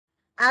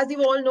As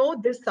you all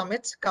know, this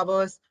summit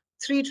covers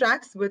 3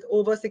 tracks with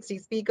over 60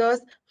 speakers,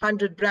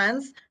 100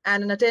 brands,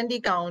 and an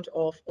attendee count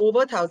of over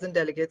 1,000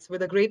 delegates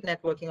with a great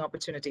networking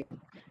opportunity.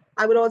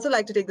 I would also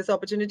like to take this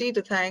opportunity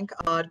to thank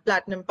our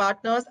platinum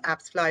partners,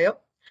 AppsFlyer.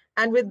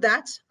 And with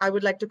that, I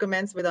would like to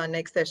commence with our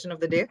next session of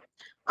the day.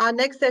 Our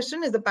next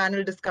session is a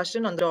panel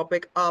discussion on the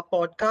topic, Our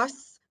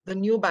Podcasts, the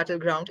New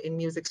Battleground in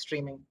Music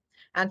Streaming.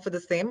 And for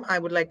the same, I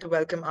would like to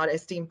welcome our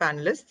esteemed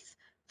panelists.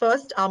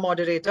 First, our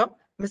moderator,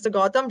 Mr.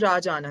 Gautam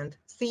Raj Anand,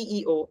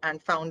 CEO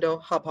and founder,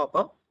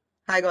 Hubhopper.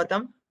 Hi,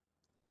 Gautam.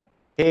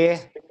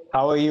 Hey,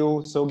 how are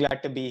you? So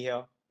glad to be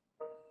here.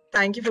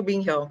 Thank you for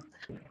being here.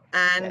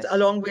 And Yes.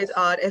 along with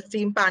our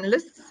esteemed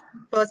panelists,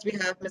 first we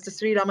have Mr.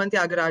 Sri Raman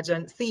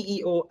Tyagarajan,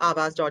 CEO,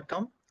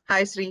 Avas.com.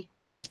 Hi, Sri.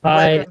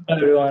 Hi, Welcome.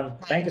 everyone.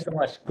 Thank you so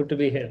much. Good to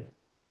be here.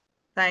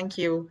 Thank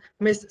you.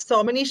 Ms.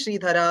 Somani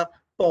Sridhara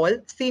Paul,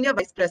 Senior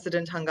Vice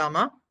President,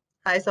 Hangama.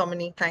 Hi,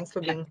 Somani. Thanks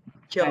for being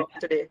here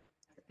today.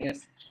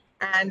 Yes.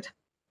 And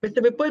Mr.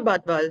 Vipul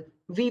Badwal,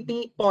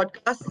 VP,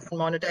 Podcasts and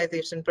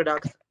Monetization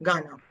Products,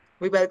 Ghana.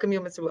 We welcome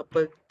you, Mr.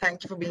 Vipul.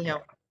 Thank you for being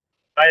here.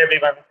 Hi,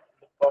 everyone.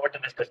 Look forward to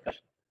this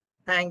discussion.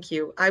 Thank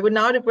you. I would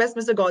now request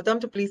Mr. Gautam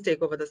to please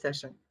take over the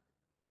session.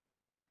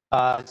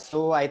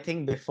 So I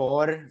think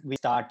before we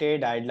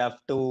started, I'd love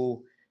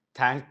to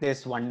thank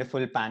this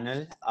wonderful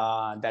panel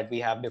that we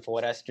have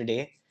before us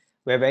today.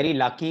 We're very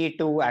lucky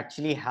to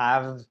actually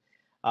have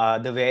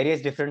the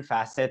various different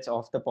facets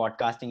of the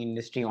podcasting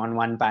industry on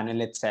one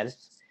panel itself.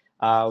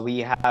 We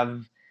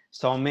have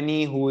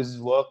Somani, who's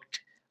worked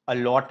a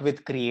lot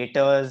with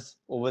creators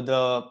over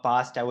the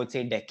past, I would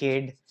say,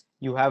 decade.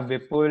 You have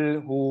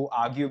Vipul, who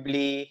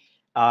arguably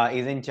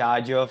is in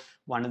charge of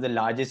one of the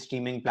largest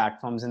streaming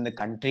platforms in the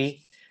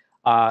country.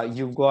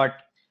 You've got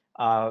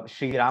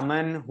Sri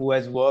Raman, who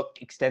has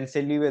worked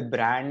extensively with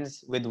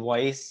brands, with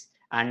voice,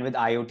 and with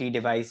IoT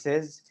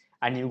devices.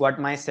 And you've got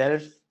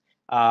myself,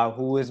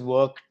 who has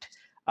worked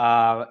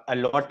a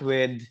lot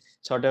with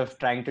sort of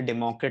trying to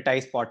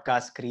democratize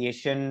podcast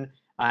creation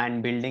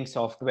and building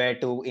software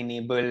to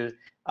enable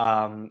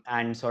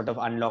and sort of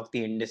unlock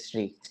the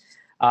industry.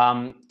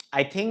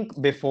 I think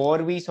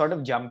before we sort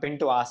of jump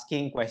into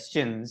asking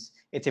questions,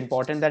 it's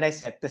important that I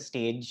set the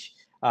stage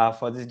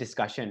for this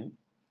discussion.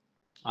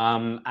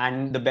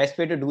 And the best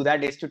way to do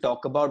that is to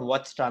talk about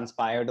what's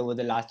transpired over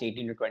the last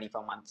 18 to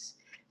 24 months.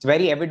 It's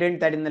very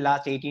evident that in the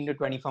last 18 to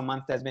 24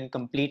 months, there's been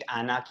complete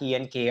anarchy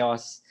and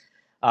chaos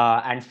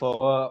and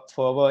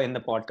fervor in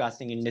the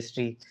podcasting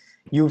industry.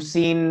 You've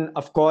seen,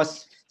 of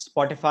course,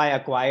 Spotify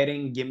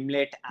acquiring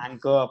Gimlet,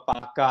 Anchor,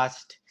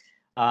 Podcast.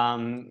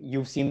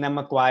 You've seen them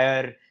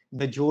acquire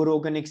the Joe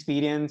Rogan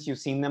Experience. You've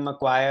seen them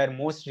acquire,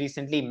 most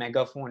recently,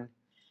 Megaphone.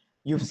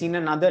 You've seen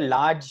another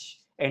large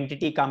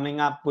entity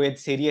coming up with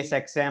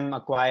SiriusXM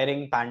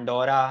acquiring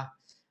Pandora,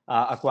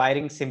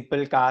 acquiring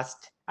Simplecast,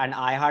 and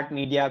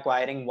iHeartMedia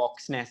acquiring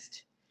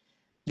Voxnest.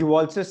 You've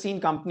also seen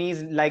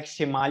companies like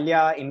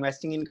Shimalya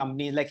investing in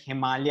companies like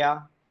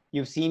Himalaya.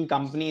 You've seen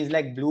companies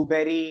like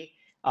Blueberry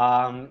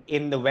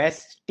in the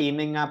West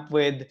teaming up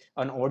with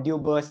an Audio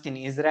Burst in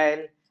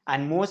Israel.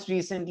 And most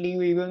recently,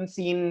 we've even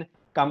seen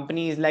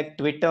companies like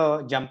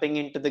Twitter jumping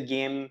into the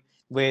game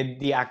with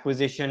the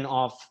acquisition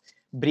of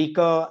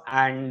Breaker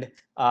and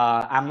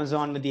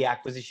Amazon with the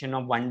acquisition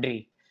of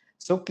Wondery.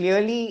 So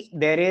clearly,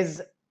 there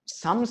is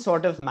some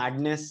sort of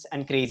madness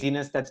and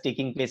craziness that's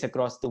taking place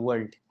across the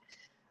world.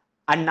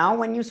 And now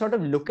when you sort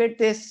of look at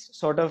this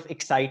sort of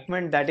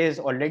excitement that is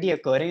already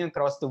occurring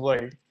across the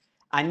world,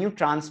 and you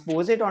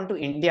transpose it onto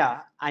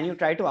India, and you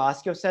try to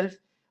ask yourself,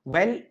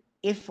 well,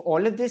 if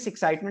all of this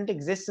excitement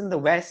exists in the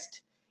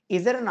West,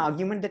 is there an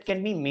argument that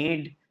can be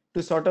made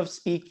to sort of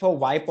speak for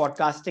why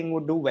podcasting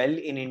would do well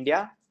in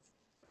India?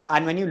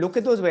 And when you look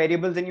at those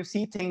variables and you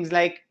see things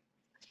like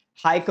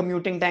high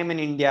commuting time in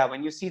India,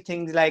 when you see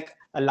things like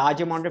a large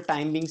amount of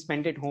time being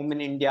spent at home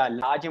in India,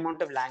 large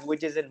amount of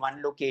languages in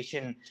one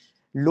location,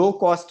 low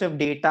cost of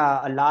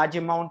data, a large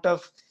amount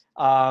of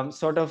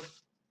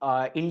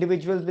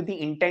individuals with the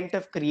intent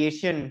of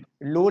creation,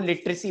 low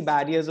literacy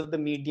barriers of the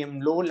medium,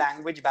 low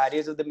language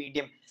barriers of the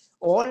medium,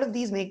 all of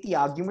these make the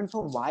argument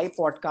for why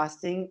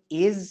podcasting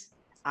is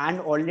and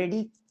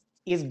already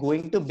is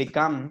going to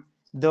become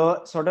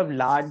the sort of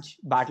large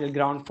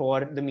battleground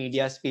for the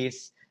media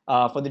space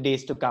for the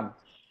days to come.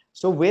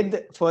 So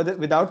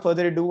without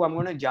further ado, I'm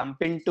going to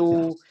jump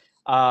into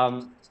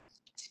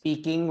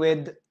speaking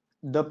with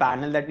the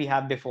panel that we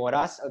have before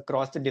us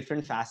across the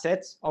different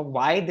facets of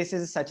why this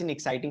is such an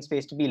exciting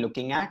space to be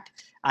looking at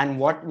and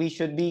what we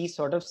should be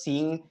sort of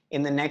seeing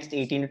in the next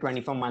 18 to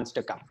 24 months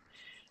to come.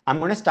 I'm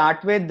going to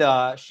start with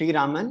Sri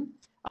Raman.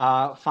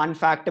 Fun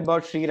fact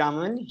about Sri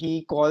Raman,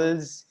 he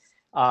calls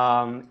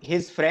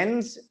his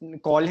friends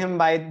call him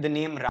by the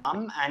name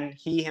Ram, and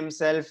he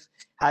himself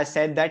has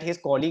said that his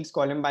colleagues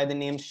call him by the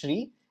name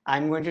Sri.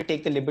 I'm going to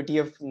take the liberty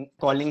of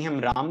calling him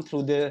Ram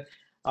through the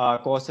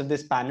course of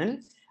this panel.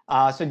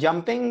 So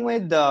jumping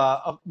with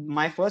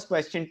my first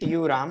question to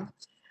you, Ram,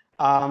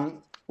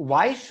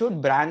 why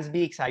should brands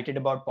be excited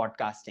about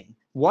podcasting?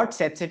 What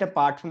sets it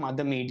apart from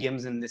other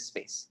mediums in this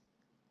space?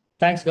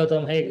 Thanks,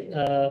 Gautam. Hey,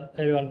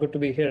 everyone, good to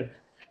be here.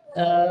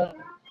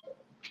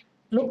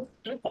 Look,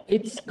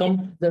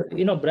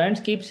 brands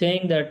keep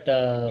saying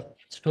that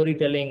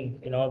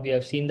storytelling. We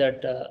have seen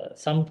that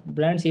some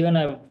brands even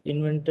have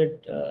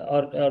invented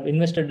or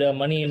invested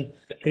money in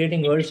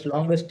creating world's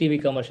longest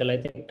TV commercial. I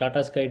think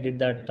Tata Sky did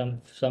that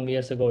some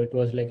years ago. It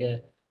was like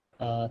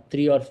a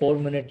 3 or 4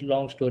 minute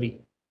long story.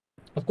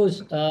 Of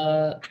course,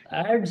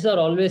 ads are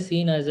always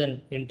seen as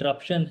an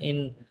interruption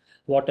in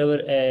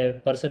whatever a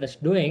person is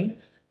doing.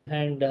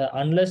 And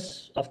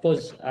unless, of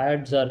course,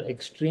 ads are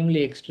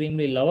extremely,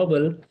 extremely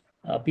lovable,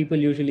 people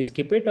usually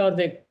skip it or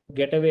they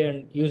get away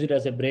and use it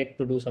as a break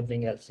to do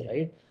something else,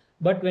 right?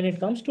 But when it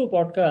comes to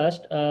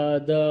podcast,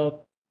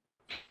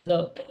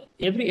 the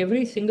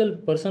every single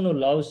person who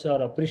loves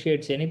or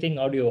appreciates anything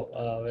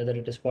audio, whether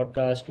it is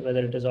podcast,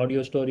 whether it is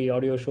audio story,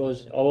 audio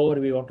shows,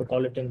 however we want to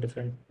call it in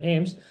different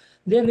names,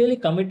 they're really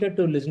committed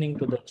to listening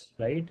to those,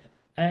 right?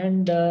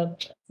 And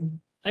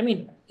I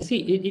mean, see,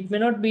 it may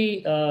not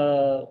be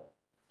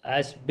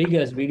as big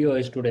as video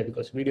is today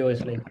because video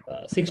is like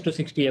 6 to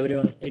 60,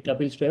 everyone, it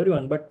appeals to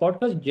everyone. But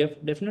podcast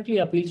definitely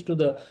appeals to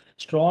the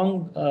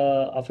strong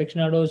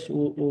aficionados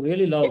who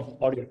really love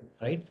audio,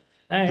 right?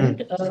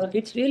 And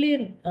it's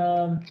really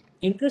an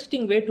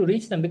interesting way to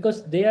reach them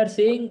because they're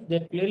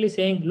clearly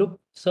saying, look,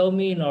 serve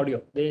me in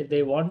audio.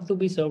 They want to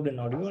be served in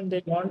audio and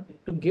they want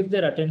to give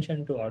their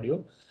attention to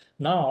audio.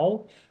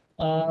 Now,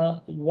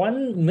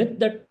 one myth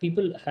that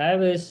people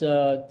have is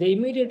they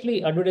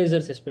immediately,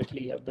 advertisers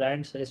especially,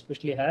 brands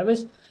especially have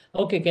is,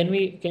 okay, can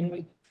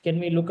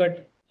we look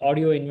at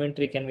audio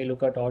inventory? Can we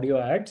look at audio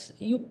ads?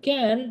 You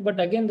can, but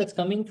again, that's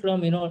coming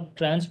from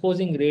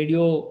transposing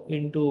radio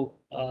into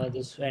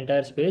this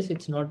entire space.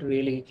 It's not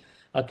really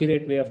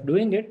accurate way of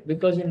doing it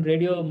because in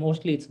radio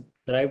mostly it's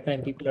drive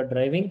time. People are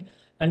driving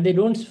and they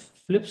don't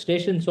flip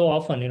station so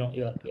often.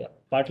 You're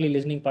partly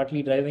listening,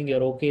 partly driving.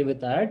 You're okay with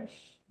that,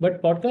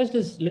 but podcast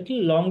is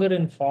little longer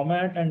in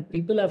format and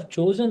people have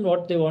chosen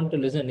what they want to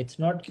listen. It's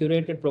not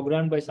curated,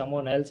 programmed by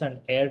someone else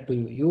and aired to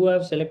you. You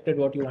have selected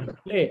what you want to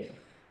play.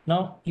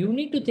 Now you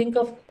need to think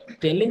of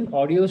telling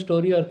audio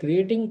story or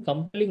creating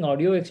compelling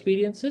audio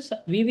experiences,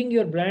 weaving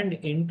your brand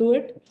into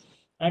it,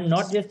 and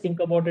not just think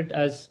about it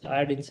as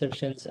ad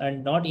insertions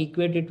and not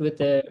equate it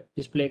with a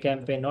display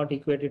campaign, not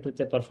equate it with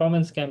a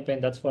performance campaign.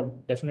 That's for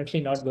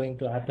definitely not going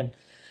to happen.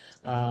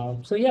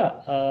 So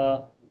yeah,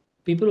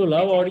 people who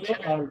love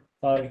audio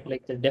are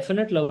like the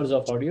definite lovers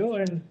of audio,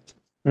 and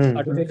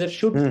advertisers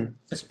should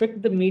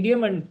respect the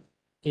medium and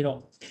you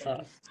know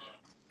uh,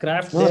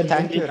 craft No, their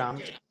thank you, message.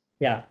 Ram.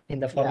 Yeah,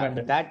 in the Yeah,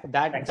 format that.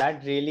 that Thanks.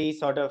 that really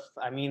sort of,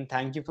 I mean,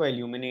 thank you for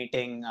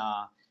illuminating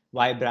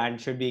why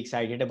brands should be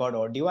excited about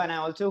audio. And I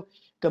also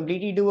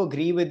completely do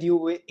agree with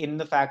you in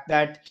the fact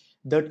that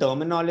the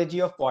terminology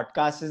of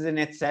podcast is in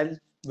itself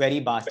very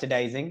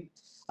bastardizing.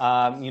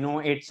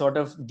 It sort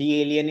of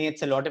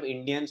de-alienates a lot of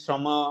Indians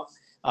from a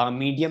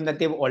medium that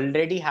they've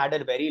already had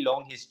a very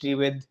long history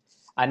with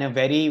and a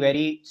very,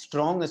 very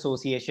strong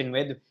association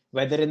with,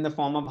 whether in the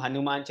form of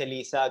Hanuman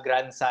Chalisa,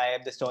 Granth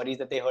Sahib, the stories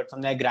that they heard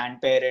from their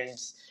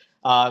grandparents,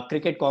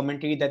 cricket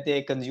commentary that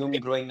they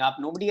consumed growing up.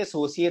 Nobody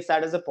associates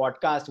that as a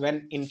podcast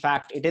when, in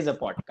fact, it is a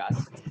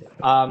podcast.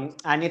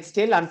 And it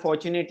still,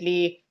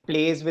 unfortunately,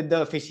 plays with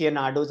the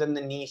aficionados and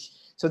the niche.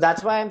 So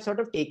that's why I'm sort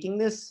of taking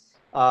this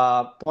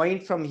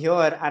point from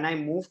here and I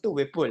move to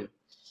Vipul.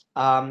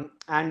 And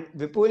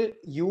Vipul,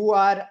 you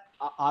are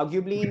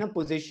arguably in a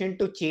position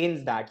to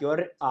change that.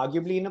 You're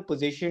arguably in a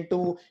position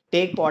to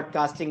take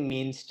podcasting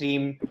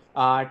mainstream,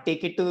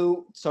 take it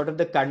to sort of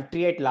the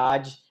country at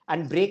large,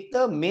 and break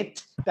the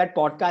myth that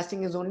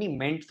podcasting is only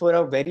meant for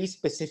a very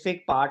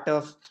specific part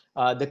of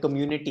the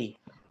community.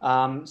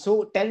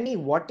 So tell me,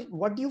 what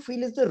do you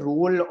feel is the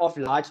role of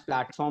large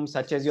platforms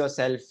such as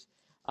yourself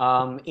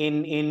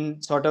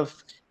in sort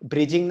of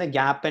bridging the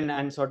gap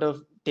and sort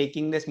of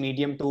taking this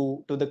medium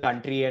to the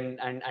country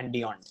and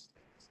beyond?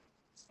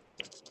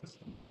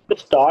 To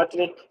start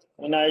with,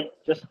 when I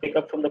just pick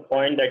up from the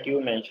point that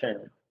you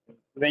mentioned,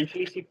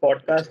 eventually, see,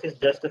 podcast is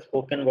just a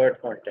spoken word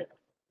content,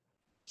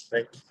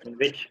 right? In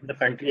which the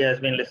country has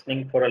been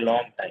listening for a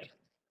long time.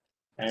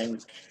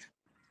 And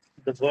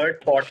the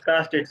word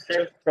podcast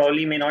itself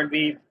probably may not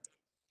be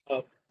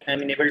uh,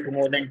 amenable to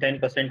more than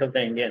 10% of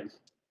the Indians,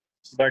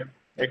 but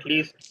at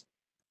least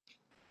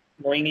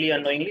knowingly,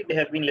 unknowingly, they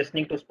have been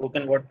listening to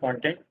spoken word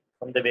content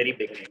from the very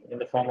beginning in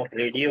the form of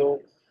radio,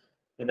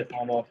 in the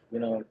form of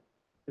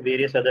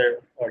various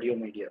other audio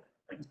media.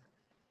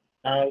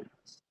 Now,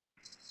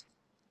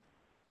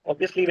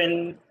 obviously,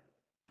 when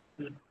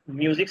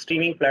music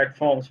streaming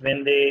platforms,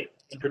 when they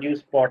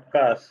introduce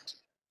podcasts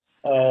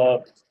uh,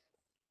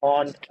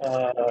 on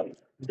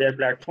their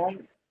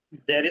platform,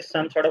 there is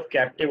some sort of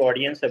captive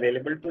audience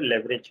available to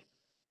leverage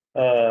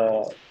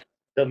uh,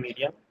 the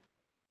medium.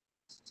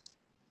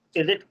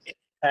 Is it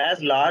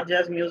as large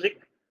as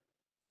music?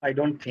 I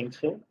don't think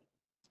so.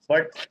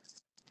 But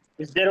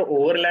is there an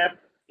overlap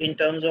in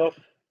terms of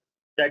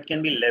that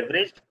can be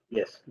leveraged?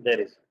 Yes, there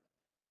is.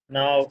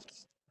 Now,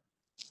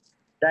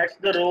 that's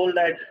the role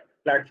that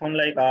platform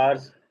like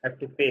ours have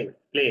to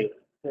play.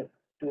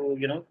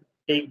 to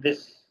take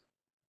this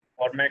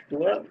format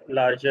to a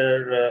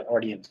larger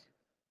audience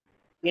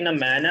in a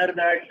manner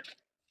that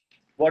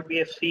what we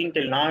have seen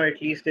till now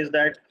at least is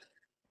that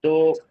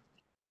though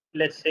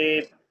let's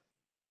say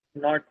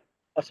not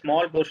a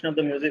small portion of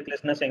the music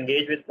listeners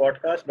engage with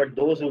podcasts, but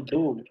those who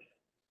do,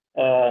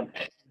 uh,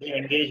 they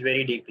engage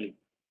very deeply.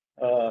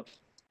 Uh,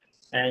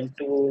 and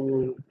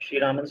to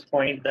Shiraman's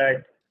point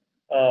that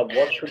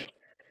what should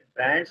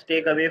brands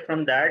take away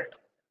from that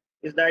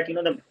is that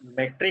the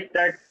metric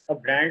that a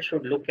brand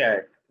should look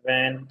at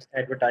when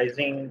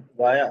advertising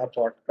via a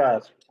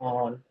podcast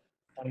on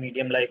a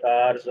medium like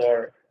ours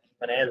or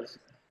anyone else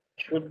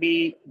should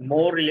be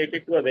more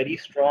related to a very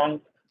strong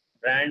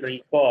brand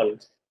recall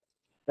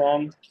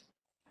from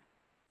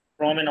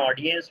an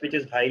audience which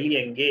is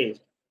highly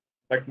engaged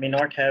but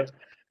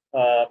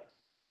uh,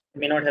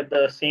 may not have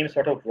the same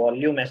sort of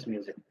volume as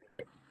music.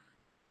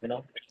 You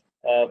know,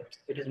 uh,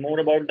 it is more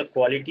about the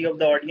quality of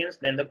the audience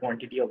than the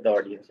quantity of the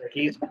audience. At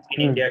least in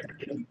Hmm. India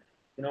today,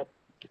 you know,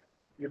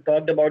 you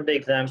talked about the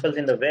examples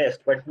in the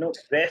West, but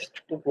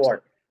West took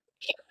what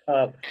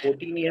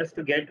 14 years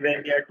to get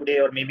where they are today,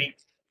 or maybe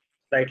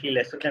slightly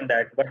lesser than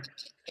that. But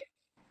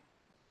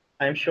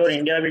I'm sure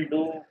India will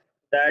do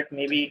that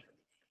maybe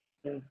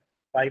in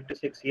 5 to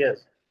 6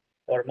 years,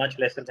 or much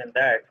lesser than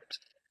that.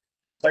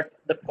 But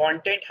the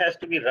content has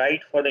to be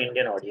right for the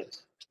Indian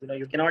audience.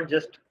 You cannot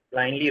just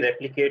blindly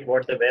replicate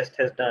what the West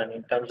has done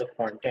in terms of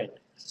content,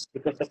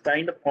 because the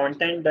kind of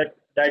content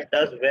that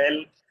does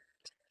well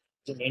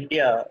in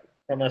India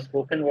from a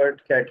spoken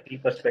word category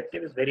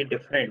perspective is very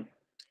different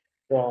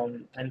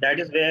from, and that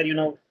is where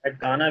at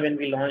Ghana when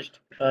we launched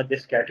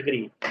this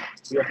category,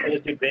 we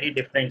approached it very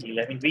differently.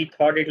 I mean, we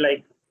thought it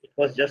like it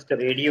was just a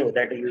radio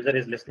that a user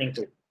is listening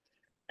to,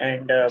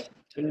 and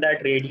in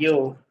that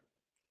radio,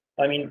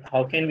 I mean,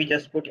 how can we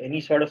just put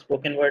any sort of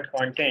spoken word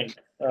content,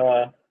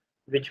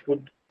 which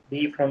could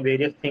be from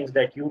various things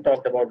that you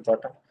talked about,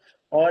 Gautam,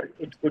 or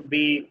it could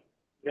be,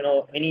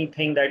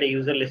 anything that a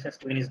user listens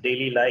to in his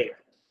daily life.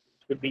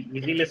 It could be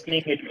easy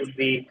listening, it could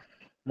be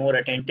more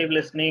attentive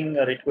listening,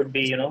 or it could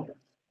be,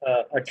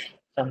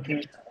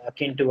 something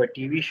akin to a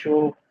TV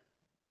show,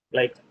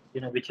 like,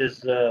 which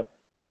is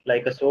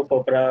like a soap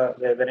opera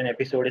where an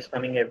episode is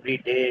coming every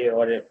day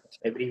or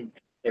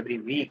every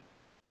week.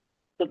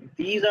 So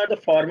these are the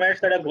formats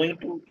that are going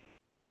to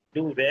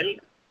do well,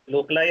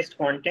 localized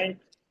content,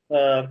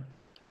 uh,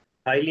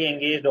 highly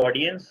engaged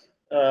audience,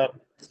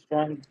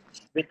 strong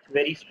with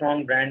very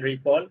strong brand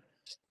recall,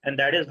 and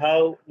that is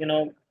how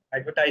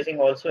advertising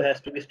also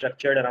has to be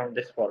structured around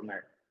this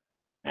format.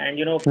 And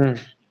Hmm.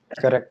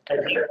 Correct. I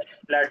think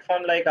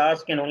platform like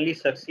ours can only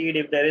succeed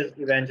if there is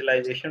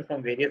evangelization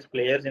from various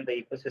players in the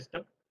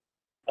ecosystem,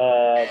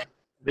 uh,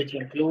 which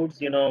includes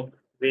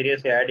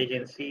various ad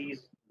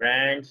agencies,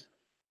 brands,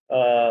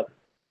 uh,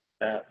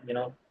 you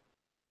know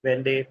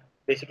when they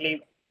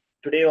basically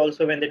today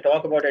also when they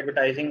talk about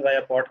advertising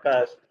via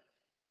podcast,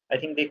 I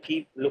think they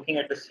keep looking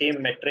at the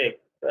same metric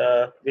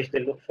which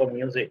they look for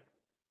music,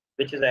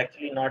 which is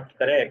actually not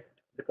correct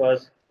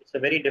because it's a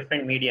very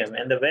different medium,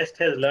 and the West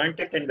has learned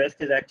it, and West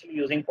is actually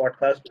using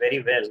podcast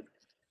very well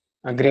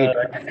Agreed.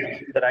 to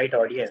reach the right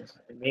audience,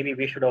 and maybe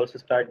we should also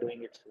start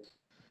doing it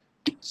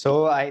soon.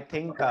 So I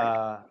think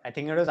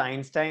it was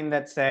Einstein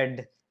that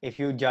said, if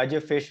you judge a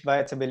fish by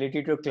its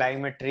ability to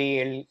climb a tree,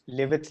 it'll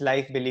live its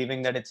life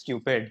believing that it's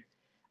stupid.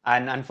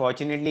 And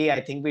unfortunately, I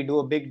think we do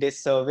a big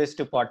disservice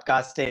to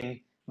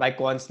podcasting by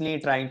constantly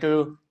trying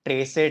to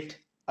trace it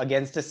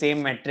against the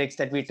same metrics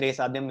that we trace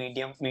other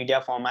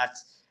media formats,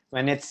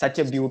 when it's such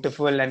a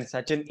beautiful and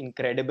such an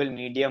incredible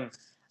medium.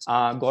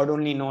 God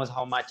only knows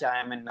how much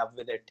I am in love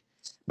with it.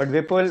 But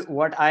Vipul,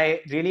 what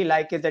I really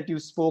like is that you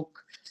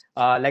spoke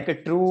like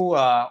a true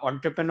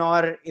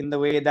entrepreneur, in the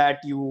way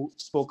that you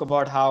spoke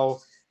about how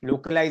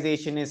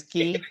localization is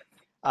key.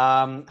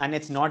 And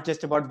it's not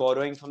just about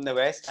borrowing from the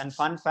West. And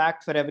fun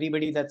fact for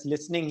everybody that's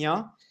listening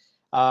here,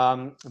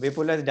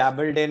 Vipul has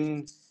dabbled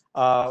in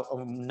a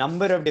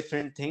number of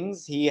different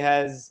things.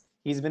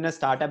 He's been a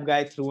startup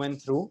guy through and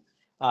through.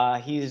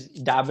 He's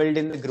dabbled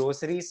in the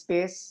grocery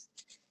space.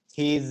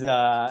 He's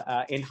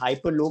in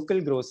hyper local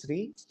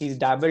grocery. He's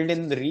dabbled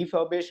in the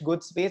refurbished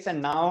goods space,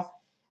 and now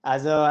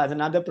as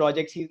another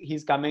project,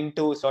 he's coming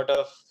to sort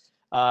of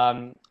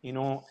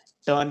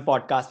turn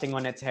podcasting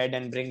on its head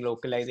and bring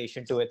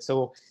localization to it.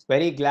 So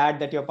very glad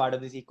that you're part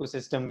of this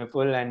ecosystem,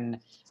 Vipul.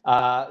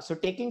 And so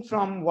taking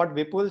from what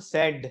Vipul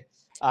said,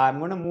 I'm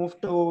going to move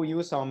to you,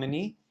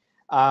 Saumini.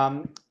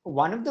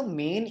 One of the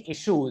main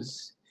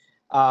issues,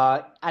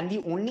 and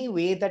the only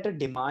way that a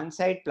demand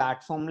side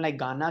platform like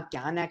Ghana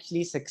can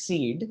actually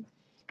succeed,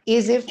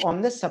 is if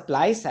on the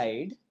supply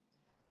side,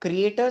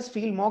 creators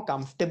feel more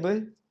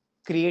comfortable,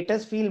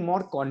 creators feel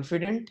more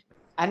confident,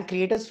 and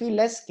creators feel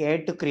less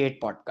scared to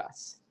create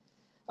podcasts.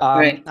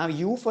 Right. Now,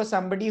 you, for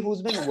somebody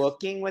who's been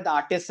working with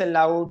Artists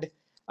Aloud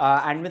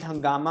and with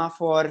Hangama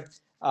for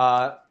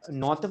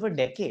north of a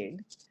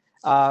decade,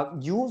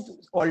 you've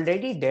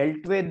already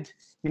dealt with,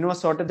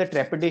 sort of the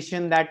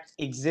trepidation that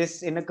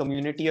exists in a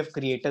community of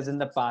creators in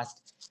the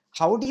past.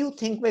 How do you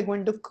think we're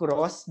going to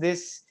cross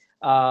this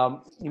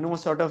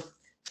sort of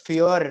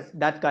fear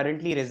that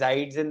currently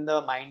resides in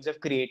the minds of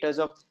creators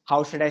of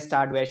how should I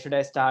start, where should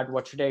I start,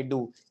 what should I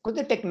do? Because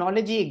the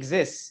technology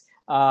exists.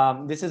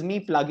 This is me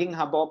plugging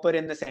Hubhopper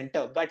in the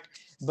center, but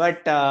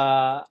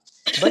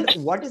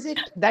what is it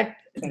that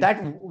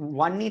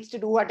one needs to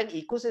do at an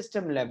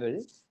ecosystem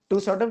level to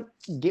sort of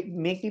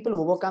make people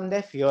overcome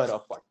their fear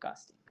of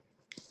podcasting?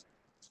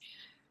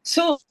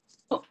 So,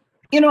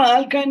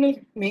 I'll kind of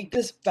make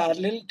this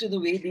parallel to the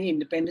way the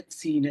independent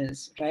scene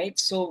is, right?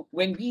 So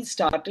when we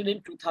started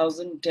in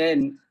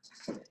 2010,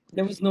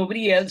 there was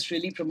nobody else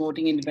really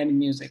promoting independent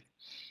music.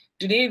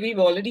 Today, we've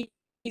already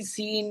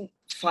seen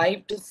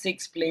 5 to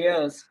 6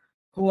 players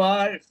who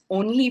are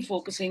only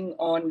focusing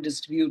on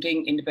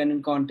distributing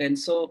independent content.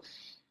 So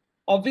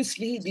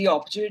obviously, the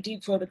opportunity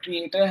for the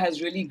creator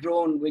has really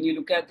grown when you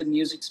look at the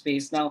music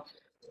space. Now,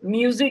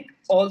 music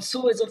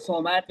also is a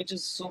format which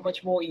is so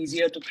much more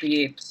easier to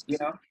create,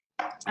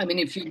 I mean,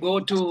 if you go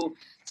to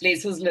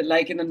places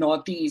like in the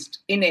Northeast,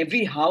 in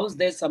every house,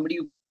 there's somebody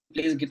who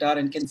plays guitar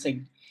and can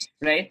sing,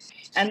 right?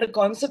 And the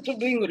concept of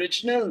doing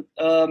original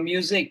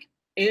music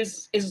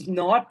is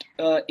not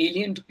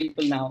alien to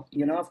people now.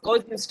 Of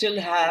course, you still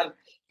have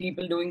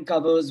people doing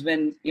covers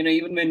when,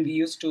 even when we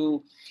used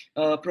to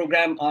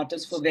program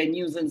artists for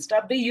venues and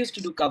stuff, they used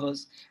to do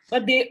covers.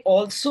 But they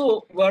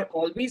also were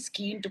always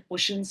keen to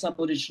push in some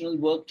original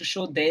work to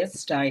show their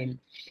style.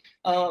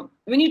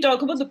 When you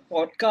talk about the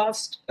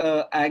podcast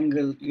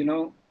angle,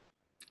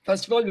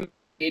 first of all, we want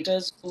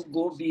creators who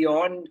go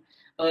beyond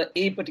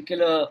a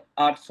particular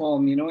art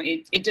form.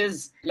 It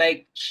is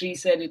like Shri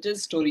said, it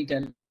is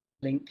storytelling.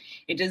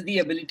 It is the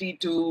ability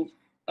to,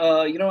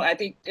 I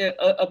think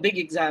a big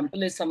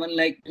example is someone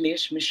like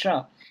Nilesh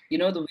Mishra.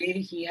 The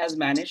way he has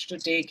managed to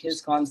take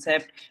his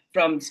concept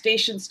from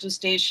stations to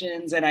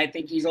stations, and I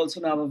think he's also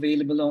now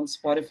available on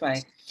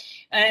Spotify.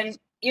 And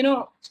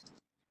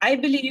I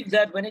believe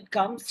that when it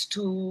comes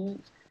to,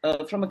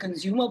 from a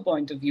consumer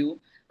point of view,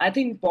 I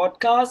think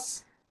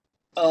podcasts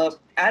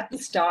at the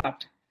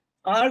start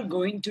are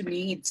going to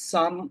need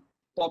some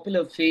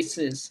popular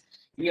faces,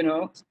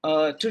 to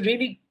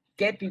really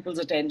get people's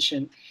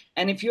attention.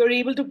 And if you're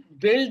able to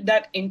build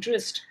that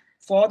interest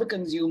for the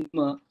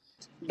consumer,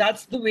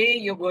 that's the way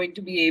you're going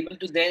to be able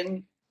to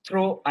then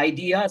throw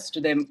ideas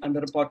to them under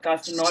a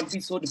podcast and not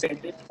be so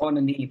dependent on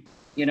a name.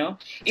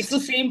 It's the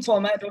same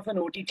format of an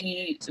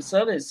OTT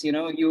service.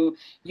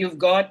 You've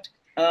got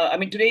I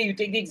mean, today you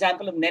take the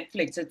example of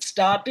Netflix. It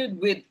started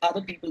with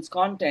other people's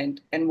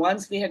content, and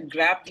once they had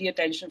grabbed the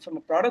attention from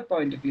a product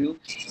point of view,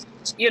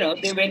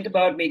 they went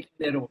about making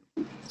their own.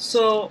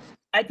 So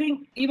I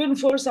think even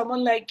for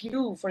someone like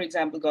you, for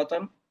example,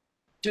 Gautam,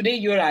 today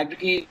you're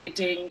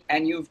aggregating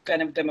and you've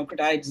kind of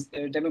democratized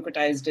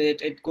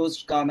it. It goes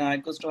to Ghana,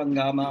 it goes to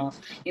Hangama.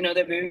 There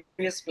are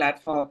various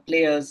platform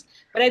players.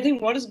 But I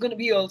think what is going to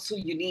be also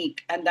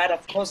unique, and that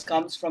of course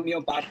comes from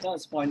your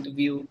partner's point of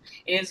view,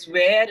 is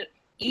where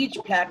each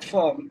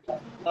platform,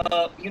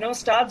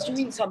 starts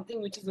doing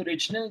something which is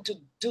original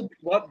to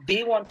what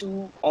they want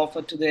to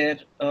offer to their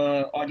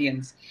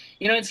audience.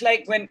 It's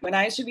like when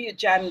I used to be at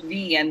Channel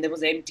V and there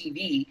was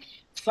MTV.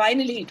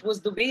 Finally, it was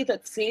the way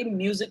that same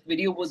music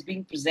video was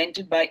being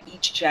presented by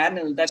each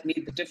channel that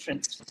made the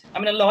difference. I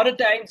mean, a lot of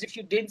times, if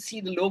you didn't see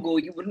the logo,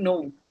 you wouldn't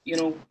know,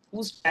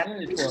 whose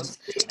channel it was.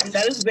 And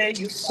that is where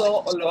you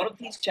saw a lot of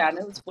these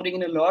channels putting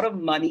in a lot of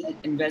money,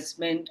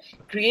 investment,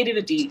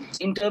 creativity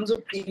in terms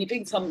of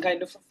creating some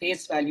kind of a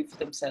face value for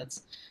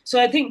themselves. So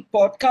I think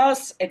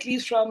podcasts, at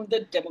least from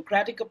the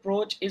democratic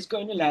approach, is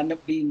going to land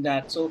up being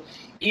that. So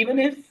even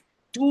if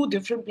two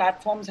different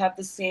platforms have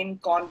the same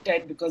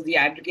content because the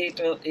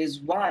aggregator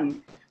is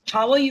one,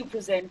 how are you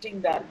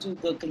presenting that to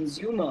the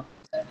consumer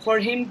for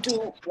him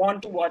to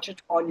want to watch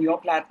it on your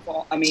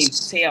platform? I mean,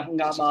 say a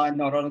Hungama,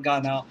 not on a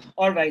Ghana,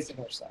 or vice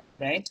versa,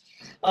 right?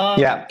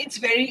 It's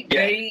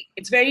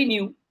very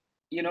new.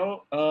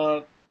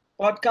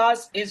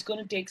 Podcast is going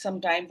to take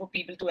some time for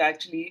people to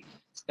actually,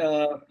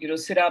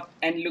 sit up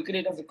and look at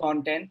it as a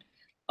content,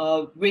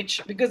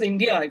 because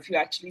India, if you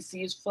actually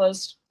see, is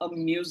first a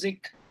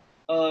music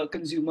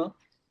consumer,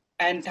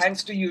 and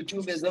thanks to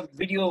YouTube is a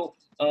video,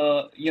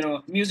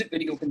 music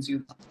video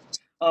consumer.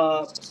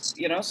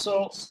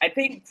 So I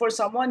think for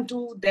someone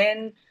to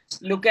then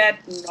look at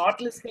not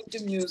listening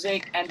to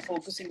music and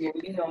focusing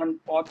only on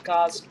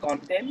podcast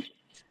content,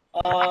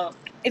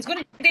 it's going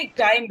to take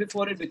time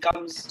before it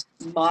becomes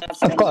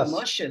mass and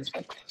commercial.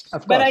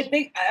 But I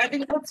think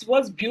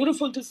what's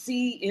beautiful to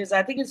see is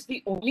I think it's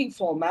the only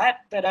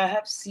format that I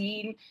have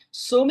seen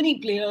so many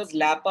players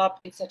lap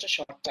up in such a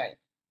short time.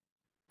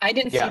 I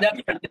didn't see that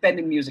for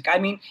independent music. I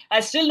mean,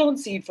 I still don't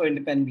see it for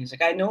independent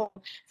music. I know,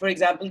 for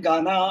example,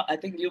 Ghana, I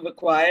think you've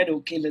acquired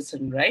OK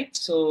Listen, right?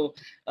 So,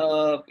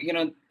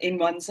 in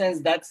one sense,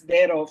 that's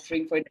their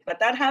offering for it. But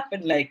that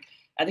happened I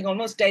think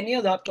almost 10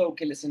 years after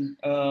OK Listen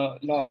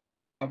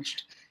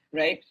launched,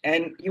 right?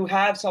 And you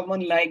have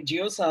someone like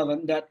Geo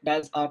Savan that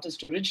does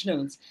artist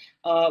originals.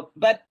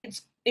 But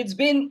it's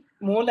been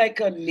more like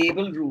a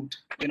label route,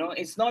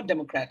 it's not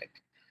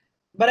democratic.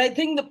 But I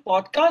think the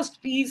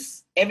podcast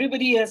piece,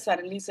 everybody has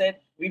suddenly said,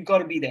 we've got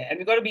to be there, and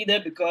we've got to be there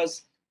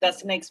because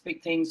that's the next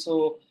big thing.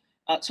 So,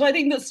 so I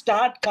think the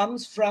start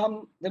comes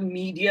from the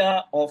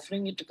media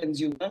offering it to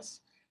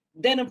consumers.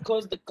 Then, of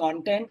course, the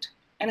content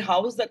and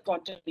how is that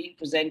content being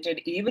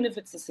presented, even if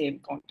it's the same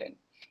content.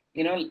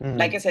 You know,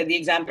 like I said, the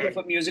example of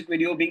a music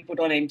video being put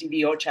on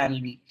MTV or Channel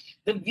V,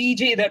 the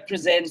VJ that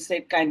presents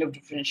it kind of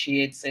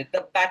differentiates it.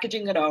 The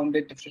packaging around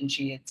it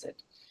differentiates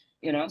it.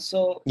 You know,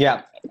 so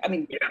Yeah. I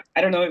mean,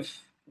 I don't know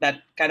if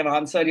that kind of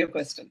answered your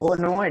question. Oh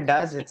no, it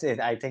does.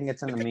 I think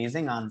it's an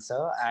amazing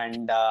answer,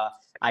 and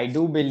I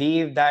do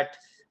believe that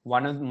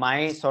one of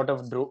my sort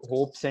of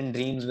hopes and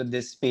dreams with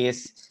this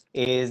space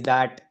is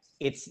that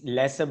it's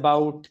less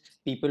about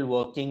people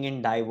working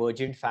in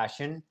divergent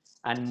fashion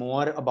and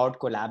more about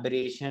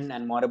collaboration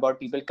and more about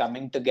people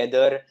coming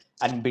together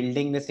and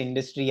building this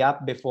industry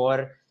up before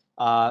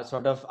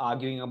sort of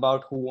arguing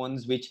about who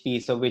owns which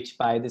piece of which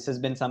pie. This has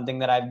been something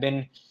that I've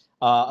been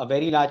a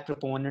very large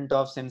proponent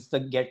of since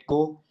the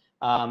get-go.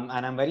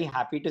 And I'm very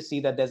happy to see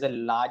that there's a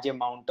large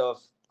amount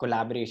of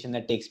collaboration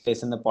that takes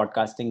place in the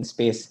podcasting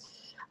space.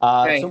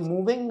 So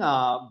moving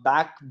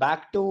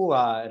back to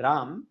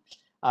Ram,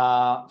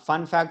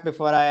 fun fact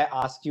before I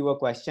ask you a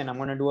question, I'm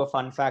going to do a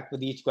fun fact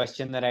with each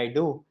question that I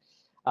do.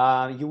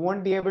 You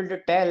won't be able to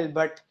tell,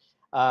 but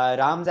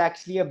Ram's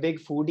actually a big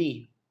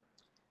foodie.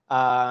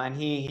 And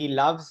he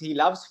loves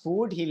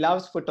food, he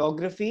loves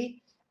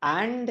photography,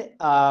 and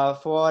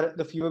for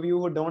the few of you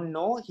who don't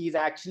know, he's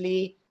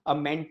actually a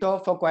mentor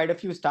for quite a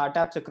few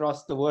startups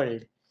across the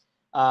world.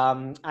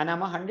 And I'm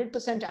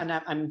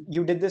 100%, and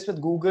you did this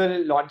with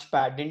Google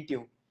Launchpad, didn't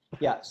you?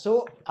 Yeah.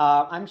 So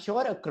I'm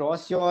sure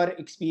across your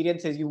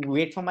experiences, you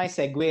wait for my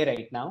segue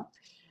right now.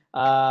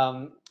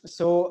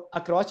 So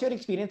across your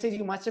experiences,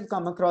 you must have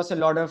come across a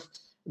lot of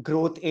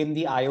growth in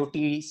the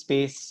IoT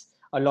space,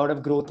 a lot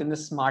of growth in the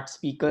smart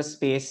speaker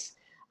space.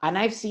 And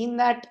I've seen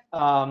that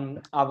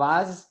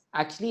Avaz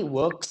actually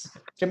works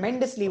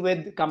tremendously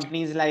with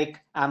companies like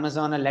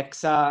Amazon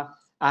Alexa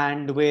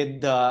and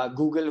with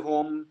Google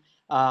Home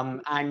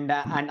and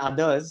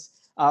others.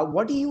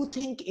 What do you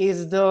think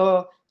is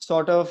the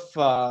sort of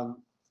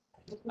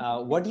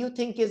what do you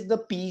think is the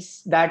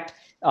piece that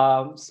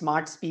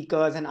smart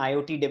speakers and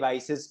IoT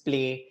devices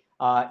play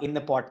in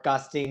the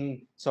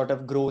podcasting sort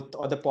of growth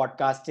or the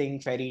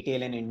podcasting fairy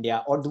tale in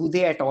India, or do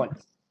they at all?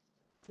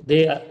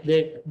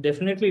 They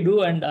definitely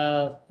do, and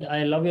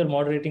I love your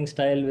moderating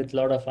style with a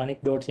lot of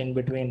anecdotes in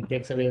between.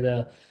 Takes away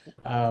the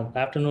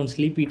afternoon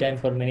sleepy time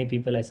for many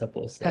people, I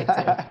suppose.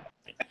 Excellent.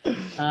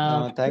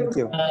 No, thank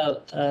you.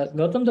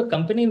 Gautam, the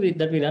company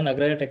that we run,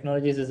 Agraya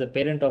Technologies, is a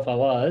parent of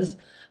ours.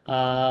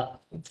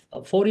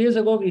 4 years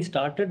ago, we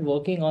started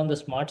working on the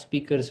smart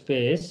speaker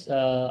space.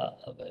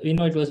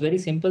 It was very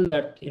simple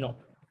that,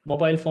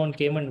 mobile phone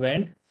came and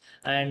went.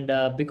 And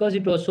because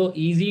it was so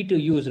easy to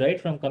use, right,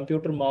 from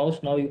computer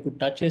mouse, now you could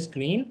touch a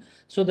screen.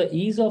 So the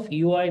ease of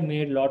UI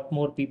made a lot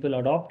more people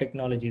adopt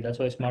technology. That's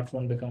why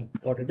smartphone become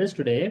what it is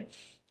today.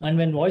 And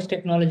when voice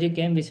technology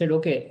came, we said,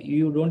 okay,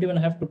 you don't even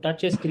have to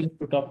touch a screen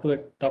to talk to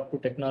it, talk to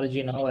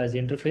technology now as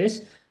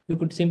interface. You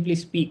could simply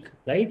speak,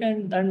 right?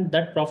 And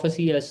that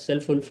prophecy has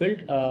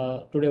self-fulfilled.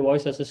 Today,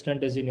 voice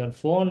assistant is in your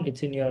phone.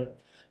 It's in your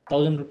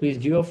 1,000 rupees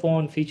Geo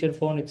phone, feature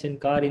phone. It's in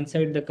car,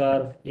 inside the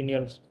car, in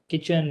your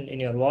kitchen, in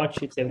your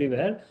watch. It's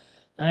everywhere.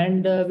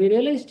 And we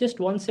realized just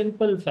one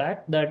simple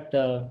fact that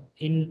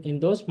in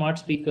those smart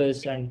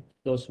speakers and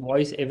those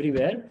voice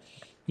everywhere,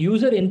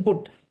 user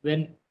input,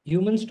 when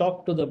humans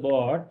talk to the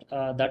bot,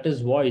 that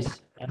is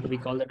voice, and we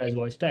call that as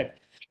voice tech.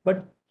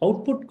 But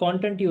output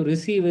content you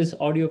receive is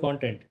audio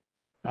content.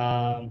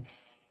 Um,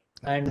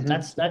 and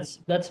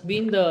that's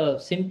been the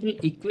simple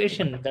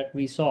equation that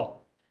we saw.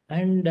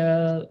 And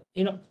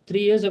 3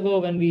 years ago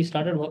when we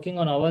started working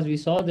on ours, we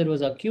saw there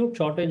was acute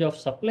shortage of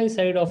supply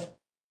side of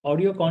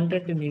audio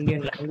content in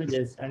Indian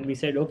languages, and we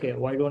said, okay,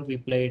 why don't we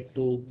play it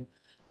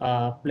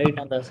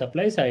on the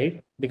supply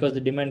side, because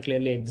the demand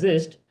clearly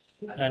exists.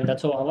 And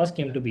that's how ours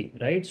came to be,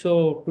 right?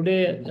 So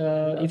today,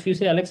 if you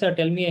say, Alexa,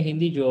 tell me a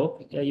Hindi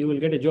joke, you will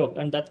get a joke,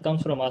 and that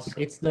comes from us.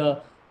 It's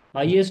the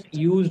highest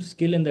used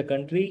skill in the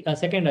country.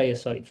 Second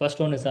highest, sorry. First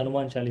one is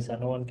Hanuman Chalisa.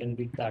 No one can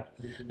beat that.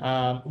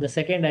 The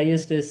second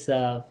highest is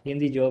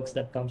Hindi jokes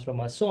that comes from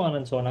us, so on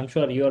and so on. I'm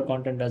sure your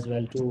content as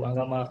well too.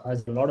 Angama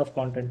has a lot of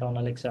content on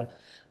Alexa.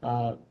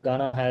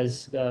 Ghana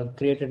has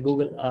created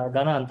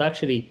Ghana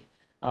Antakshari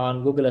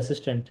on Google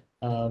Assistant.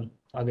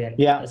 Again,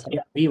 Yeah.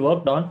 we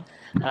worked on.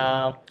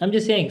 I'm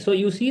just saying. So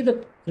you see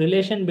the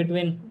relation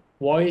between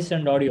voice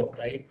and audio,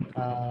 right?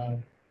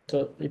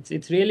 So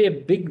it's really a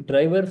big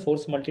driver,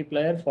 force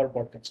multiplier for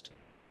podcast.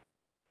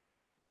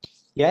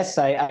 Yes,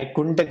 I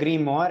couldn't agree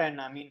more. And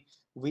I mean,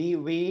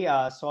 we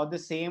saw the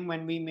same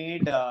when we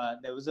made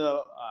there was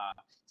a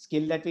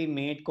skill that we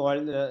made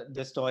called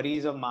the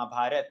stories of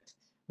Mahabharat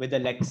with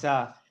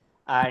Alexa,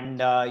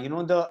 and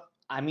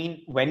I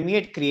mean, when we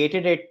had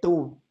created it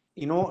to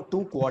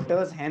 2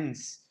 quarters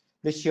hence,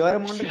 the sheer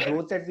amount of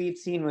growth that we'd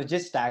seen was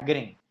just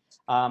staggering.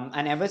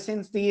 And ever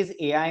since these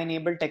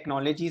AI-enabled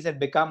technologies have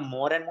become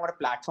more and more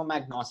platform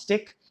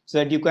agnostic, so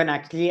that you can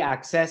actually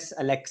access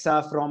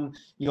Alexa from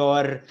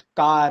your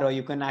car, or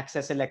you can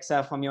access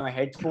Alexa from your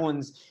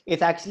headphones.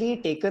 It's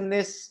actually taken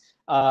this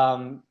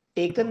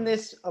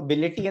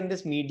ability and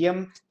this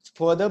medium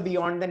further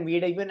beyond than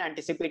we'd even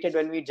anticipated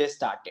when we just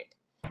started.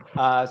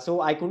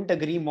 So I couldn't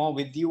agree more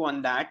with you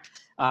on that.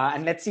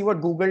 And let's see what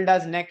Google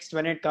does next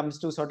when it comes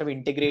to sort of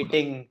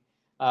integrating,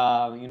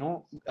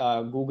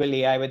 Google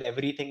AI with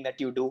everything that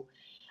you do.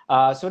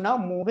 So now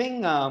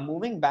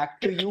moving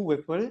back to you,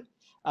 Vipul.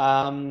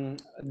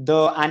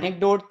 The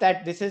anecdote,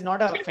 that this is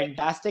not a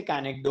fantastic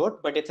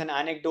anecdote, but it's an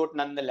anecdote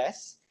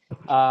nonetheless.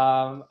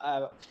 Um,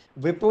 uh,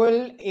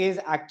 Vipul is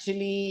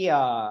actually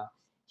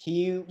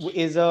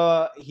he's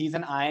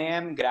an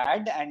IIM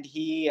grad, and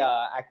he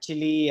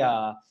actually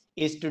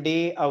is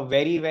today a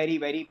very, very,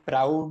 very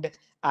proud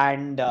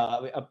and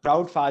a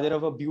proud father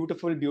of a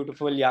beautiful,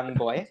 beautiful young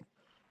boy.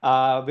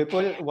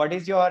 Vipul, what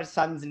is your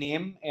son's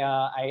name?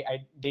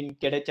 I didn't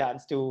get a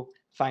chance to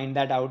find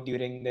that out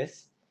during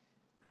this.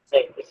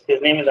 His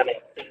name is Anay.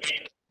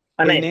 His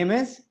Anay. name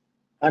is?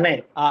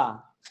 Anay.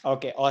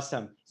 Okay,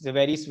 awesome. He's a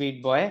very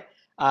sweet boy.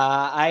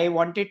 I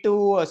wanted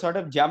to sort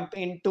of jump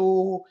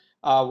into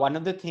one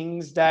of the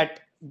things that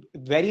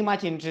very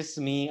much interests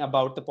me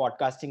about the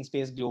podcasting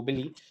space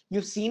globally.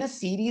 You've seen a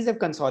series of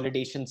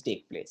consolidations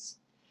take place.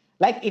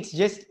 Like,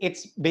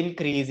 it's been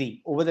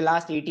crazy. Over the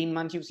last 18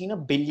 months, you've seen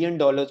 $1 billion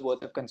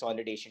worth of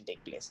consolidation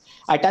take place.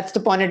 I touched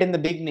upon it in the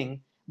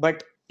beginning,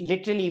 but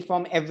literally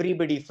from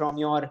everybody, from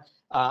your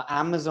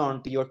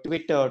Amazon to your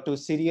Twitter to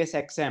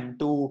SiriusXM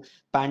to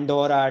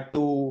Pandora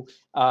to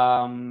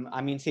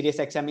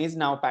SiriusXM is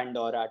now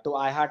Pandora, to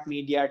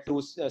iHeartMedia,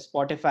 to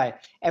Spotify.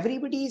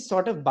 Everybody is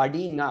sort of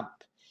buddying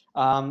up.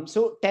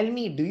 So tell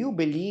me, do you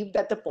believe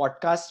that the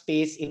podcast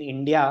space in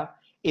India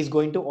is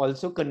going to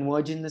also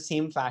converge in the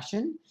same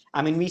fashion?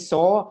 I mean, we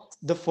saw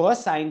the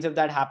first signs of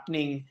that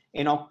happening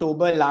in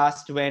October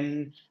last,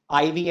 when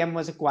IVM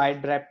was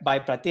acquired by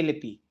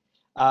Pratilipy.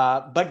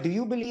 But do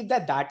you believe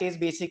that that is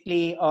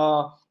basically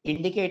a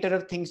indicator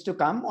of things to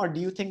come, or do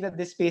you think that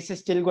this space is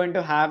still going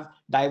to have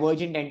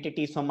divergent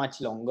entities for much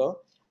longer?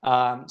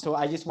 So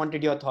I just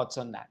wanted your thoughts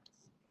on that.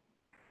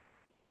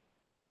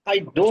 I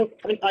don't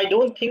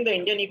think the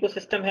Indian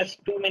ecosystem has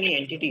too many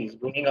entities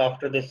going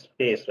after this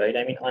space, right?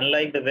 I mean,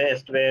 unlike the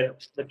West, where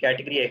the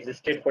category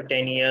existed for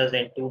 10 years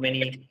and too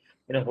many,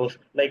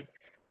 like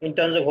in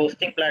terms of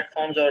hosting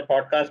platforms or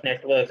podcast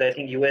networks, I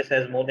think US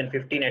has more than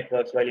 50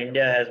 networks, while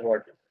India has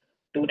what,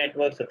 2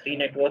 networks or 3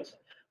 networks.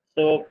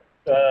 So,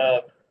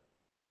 I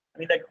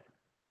mean, like,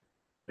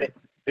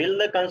 will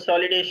the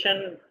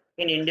consolidation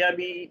in India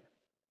be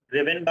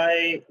driven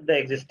by the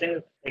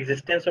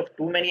existence of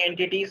too many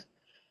entities?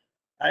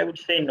 I would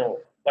say no.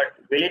 But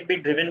will it be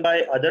driven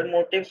by other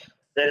motives?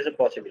 There is a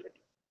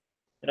possibility.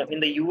 In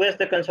the US,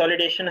 the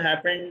consolidation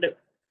happened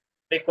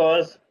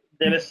because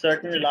there were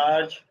certain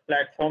large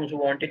platforms who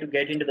wanted to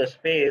get into the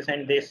space,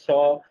 and they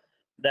saw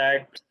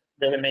that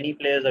there were many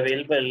players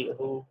available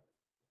who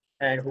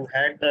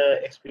had the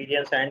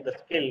experience and the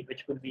skill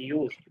which could be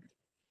used,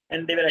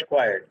 and they were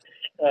acquired.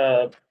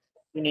 Uh,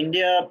 in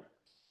India,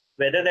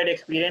 whether that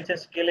experience and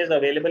skill is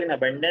available in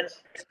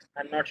abundance,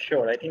 I'm not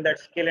sure. I think that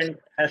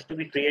has to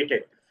be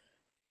created.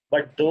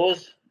 But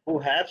those who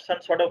have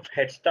some sort of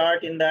head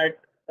start in that,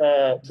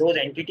 those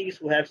entities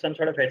who have some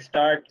sort of head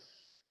start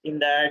in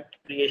that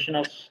creation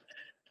of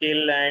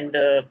skill and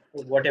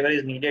whatever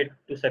is needed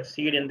to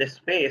succeed in this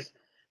space,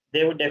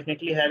 they would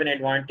definitely have an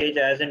advantage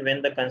as and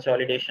when the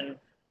consolidation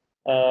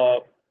uh,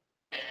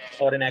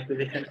 or an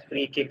acquisition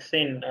spree kicks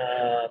in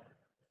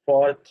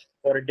for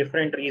a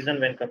different reason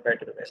when compared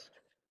to the West.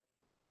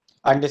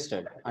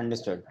 Understood.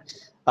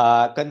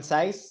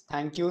 Concise.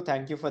 Thank you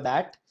for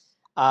that.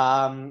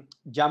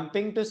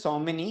 Jumping to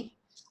Somini.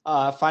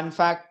 Fun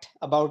fact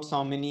about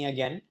Somini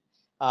again.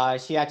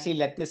 She actually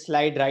let this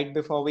slide right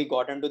before we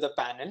got into the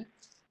panel.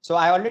 So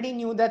I already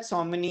knew that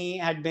Somini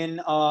had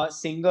been a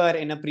singer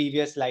in a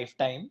previous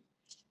lifetime,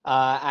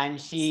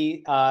 and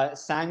she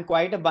sang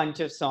quite a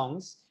bunch of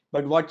songs.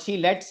 But what she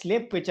let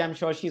slip, which I'm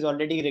sure she's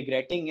already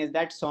regretting, is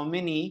that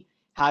Somini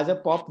has a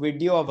pop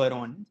video of her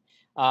own,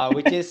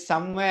 which is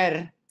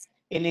somewhere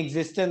in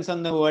existence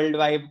on the World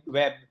Wide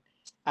Web.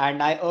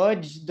 And I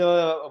urge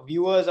the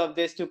viewers of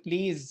this to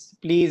please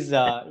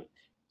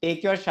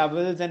take your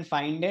shovels and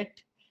find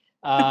it,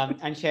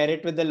 and share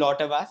it with a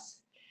lot of us.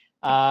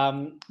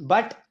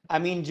 But I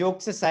mean,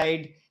 jokes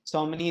aside,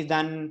 Somini's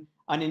done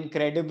an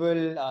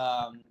incredible,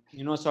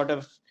 sort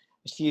of,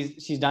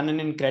 she's done an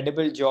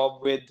incredible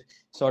job with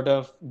sort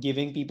of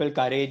giving people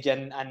courage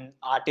and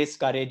artists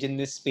courage in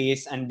this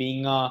space, and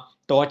being a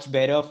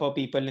torchbearer for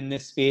people in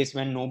this space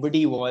when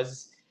nobody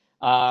was.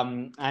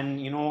 And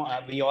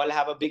we all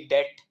have a big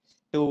debt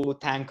to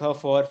thank her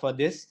for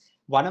this.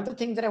 One of the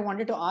things that I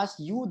wanted to ask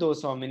you, though,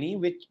 Somini,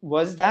 which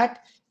was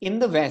that in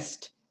the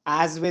West,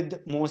 as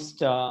with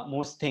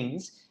most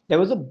things, there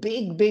was a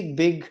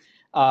big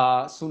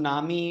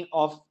tsunami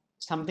of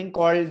something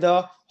called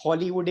the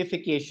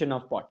Hollywoodification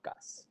of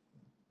podcasts.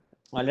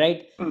 All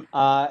right,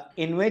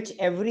 in which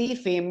every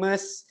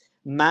famous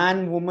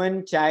man,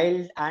 woman,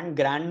 child, and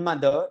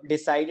grandmother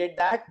decided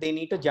that they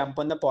need to jump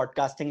on the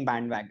podcasting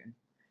bandwagon.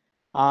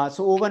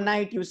 So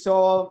overnight, you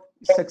saw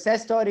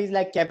success stories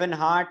like Kevin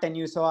Hart, and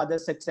you saw other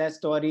success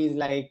stories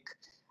like,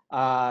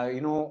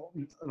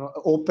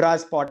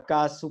 Oprah's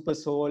podcast, Super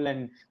Soul,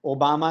 and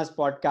Obama's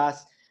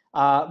podcast.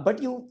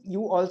 But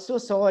you also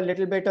saw a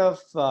little bit of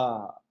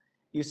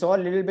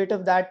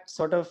that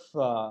sort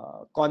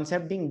of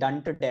concept being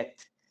done to death.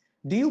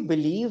 Do you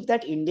believe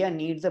that India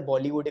needs a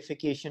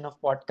Bollywoodification of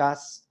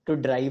podcasts to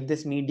drive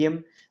this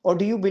medium, or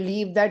do you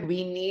believe that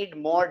we need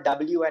more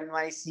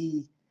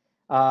WNYC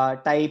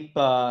type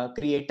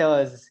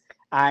creators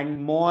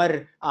and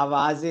more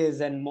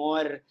awazes and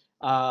more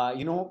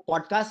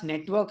podcast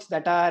networks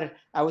that are,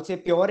 I would say,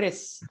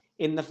 purists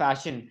in the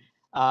fashion,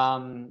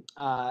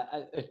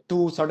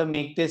 to sort of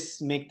make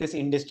this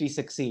industry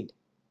succeed?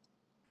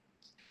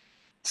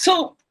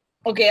 So,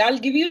 okay, I'll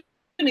give you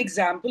an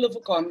example of a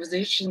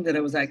conversation that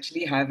I was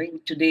actually having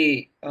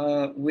today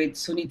with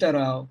Sunita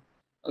Rao,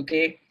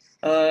 okay,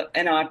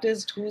 an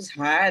artist who's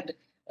had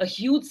a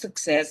huge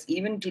success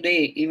even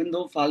today, even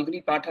though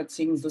Falguni Pathak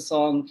sings the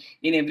song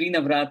in every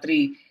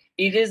Navratri.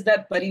 It is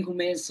that Pari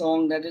Hume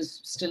song that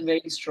is still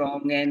very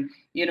strong. And,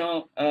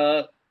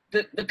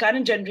 the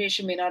current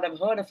generation may not have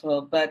heard of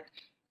her, but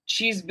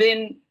she's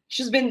been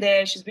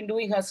there, she's been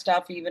doing her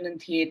stuff even in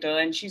theater,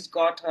 and she's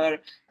got her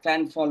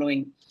fan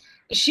following.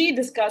 She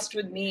discussed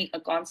with me a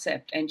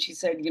concept, and she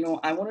said,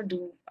 I want to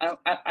do,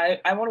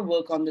 I want to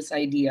work on this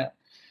idea.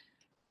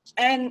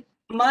 And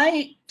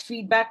my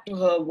feedback to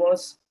her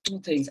was two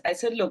things. I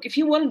said, look, if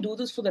you want to do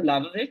this for the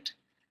love of it,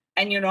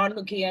 and you're not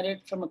looking at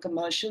it from a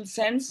commercial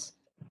sense,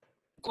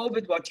 go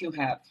with what you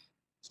have.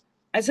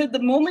 I said, the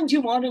moment you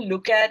want to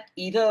look at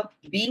either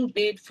being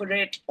paid for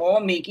it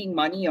or making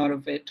money out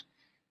of it,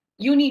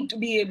 you need to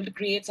be able to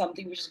create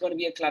something which is going to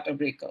be a clutter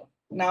breaker.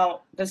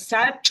 Now, the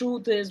sad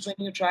truth is when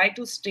you try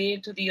to stay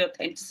to the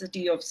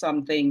authenticity of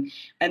something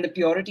and the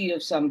purity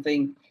of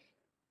something,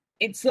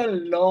 it's a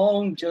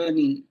long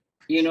journey,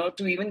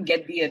 to even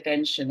get the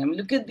attention. I mean,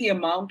 look at the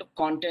amount of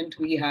content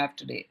we have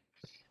today.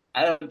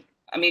 uh,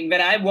 I mean,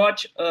 when I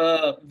watch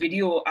a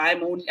video,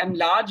 I'm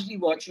largely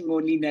watching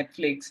only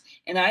Netflix,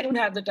 and I don't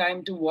have the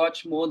time to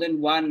watch more than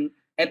one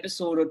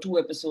episode or two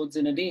episodes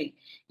in a day,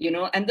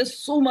 and there's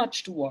so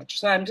much to watch.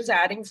 So I'm just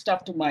adding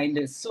stuff to my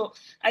list. So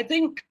I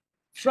think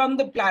from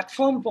the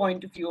platform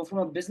point of view, from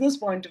a business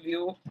point of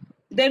view,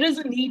 there is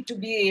a need to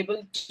be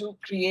able to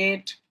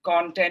create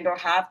content or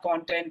have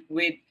content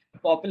with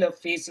popular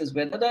faces,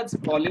 whether that's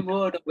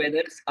Bollywood or whether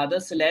it's other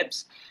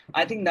celebs.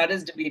 I think that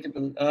is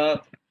debatable.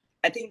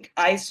 I think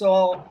I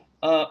saw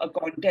a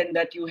content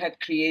that you had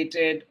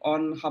created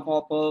on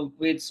Hubhopper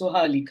with Soha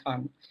Ali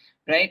Khan,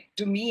 right?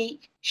 To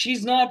me,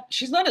 she's not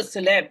a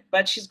celeb,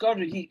 but she's got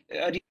a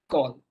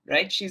recall,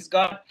 right?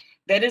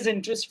 There is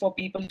interest for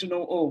people to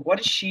know, oh, what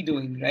is she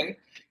doing, right?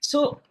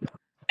 So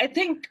I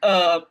think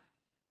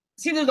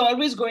see, there's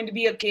always going to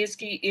be a case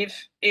key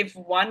if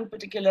one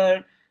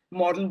particular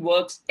model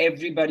works,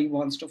 everybody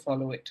wants to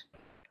follow it.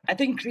 I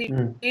think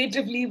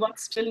creatively, one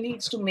still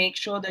needs to make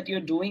sure that you're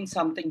doing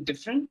something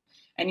different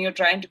and you're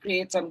trying to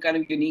create some kind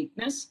of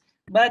uniqueness.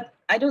 But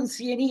I don't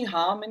see any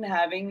harm in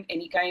having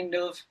any kind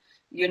of,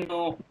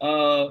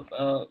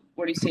 what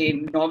do you say,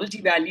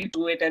 novelty value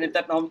to it. And if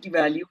that novelty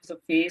value is a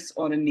face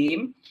or a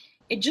name,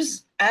 it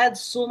just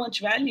adds so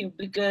much value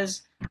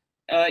because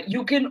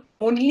you can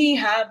only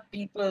have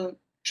people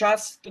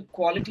trust the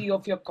quality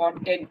of your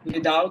content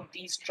without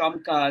these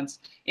trump cards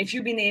if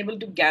you've been able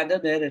to gather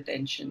their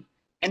attention.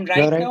 And You're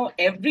right right. now,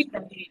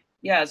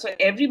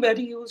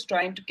 everybody who's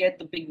trying to get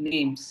the big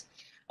names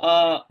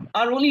are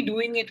only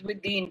doing it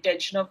with the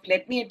intention of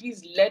let me at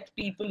least let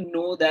people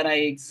know that I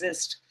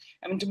exist.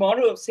 I mean,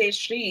 tomorrow, say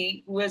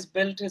Shri, who has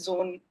built his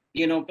own,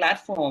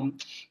 platform,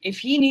 if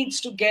he needs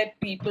to get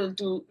people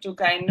to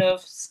kind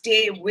of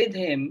stay with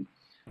him,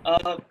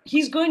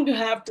 he's going to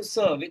have to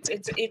serve.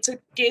 It's a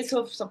case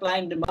of supply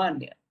and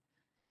demand.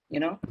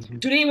 Yeah.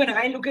 Today when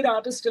I look at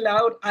Artist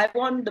Aloud, I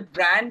want the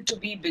brand to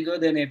be bigger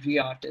than every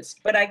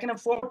artist, but I can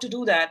afford to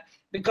do that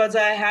because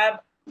I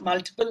have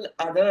multiple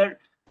other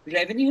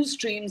revenue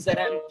streams that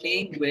I'm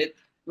playing with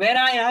where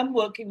I am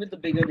working with the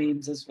bigger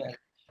names as well,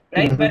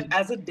 right? But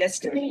as a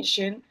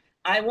destination,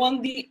 I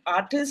want the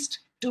artist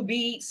to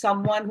be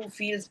someone who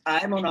feels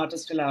I'm on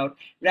Artist Aloud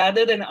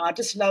rather than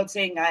Artist Aloud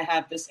saying I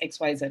have this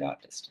XYZ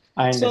artist.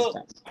 I So,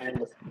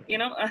 understand.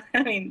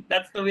 I mean,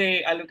 that's the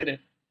way I look at it.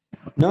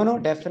 No,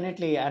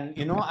 definitely. And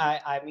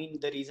I mean,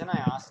 the reason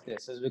I asked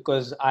this is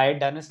because I had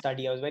done a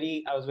study. I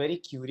was very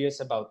curious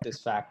about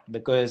this fact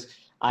because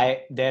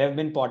there have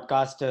been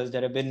podcasters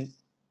that have been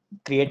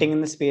creating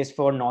in the space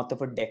for north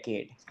of a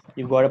decade.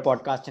 You've got a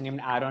podcaster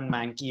named Aaron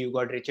Mankey. You've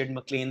got Richard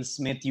McLean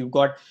Smith.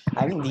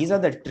 I mean, these are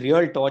the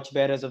real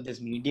torchbearers of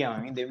this medium.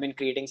 I mean, they've been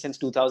creating since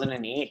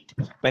 2008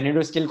 when it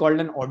was still called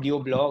an audio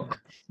blog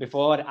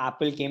before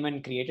Apple came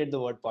and created the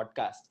word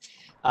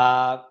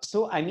podcast.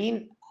 So, I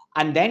mean,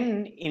 And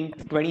then in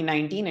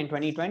 2019 and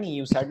 2020,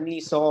 you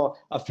suddenly saw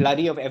a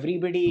flurry of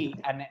everybody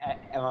and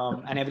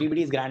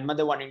everybody's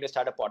grandmother wanting to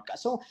start a podcast.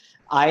 So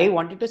I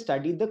wanted to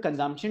study the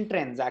consumption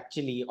trends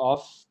actually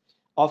of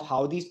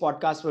how these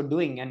podcasts were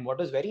doing. And what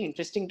was very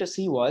interesting to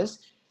see was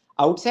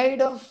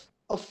outside of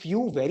a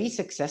few very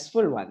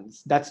successful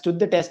ones that stood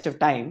the test of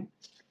time,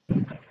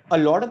 a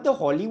lot of the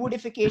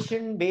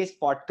Hollywoodification based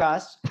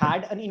podcasts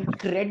had an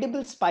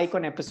incredible spike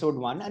on episode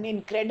 1, an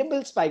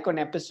incredible spike on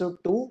episode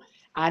 2,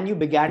 and you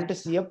began to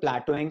see a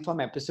plateauing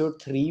from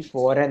episode 3,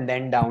 4, and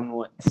then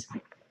downwards.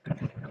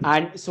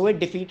 And so it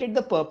defeated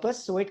the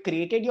purpose. So it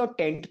created your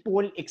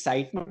tentpole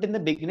excitement in the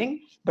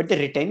beginning, but the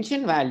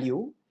retention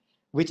value,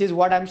 which is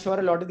what I'm sure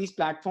a lot of these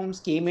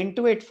platforms came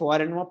into it for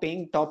and were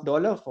paying top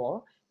dollar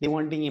for, they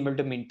weren't being able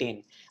to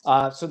maintain.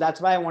 So that's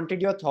why I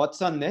wanted your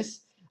thoughts on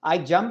this. I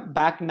jump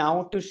back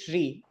now to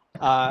Shri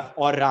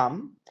or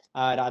Ram,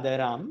 rather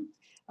Ram,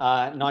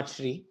 not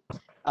Shri.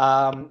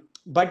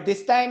 But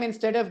this time,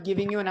 instead of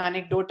giving you an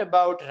anecdote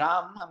about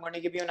Ram, I'm going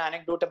to give you an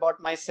anecdote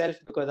about myself,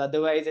 because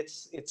otherwise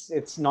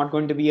it's not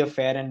going to be a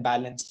fair and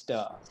balanced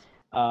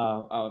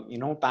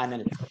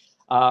panel.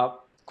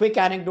 Quick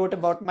anecdote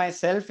about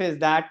myself is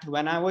that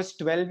when I was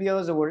 12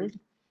 years old,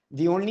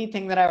 the only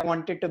thing that I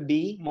wanted to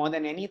be more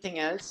than anything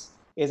else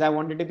is I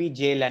wanted to be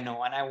Jay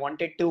Leno, and I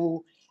wanted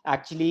to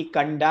actually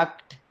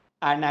conduct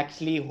and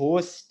actually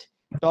host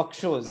talk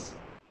shows.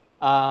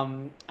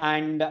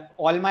 And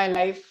all my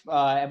life,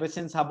 ever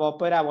since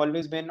Hubhopper, I've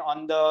always been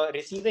on the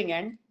receiving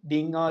end,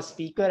 being a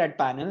speaker at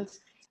panels.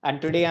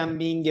 And today I'm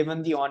being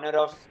given the honor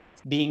of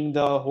being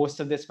the host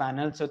of this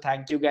panel. So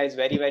thank you guys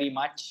very, very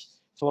much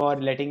for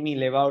letting me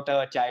live out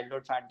a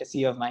childhood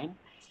fantasy of mine.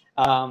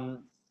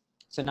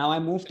 So now I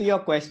move to your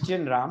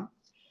question, Ram.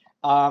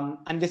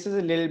 And this is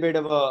a little bit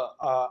of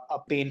a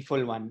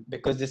painful one,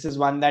 because this is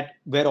one that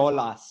we're all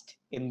asked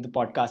in the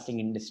podcasting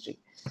industry.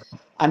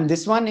 And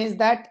this one is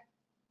that,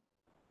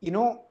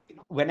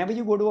 whenever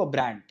you go to a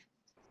brand,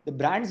 the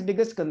brand's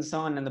biggest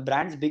concern and the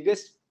brand's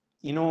biggest,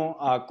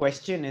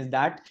 question is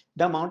that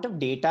the amount of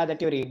data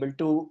that you're able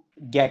to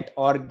get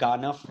or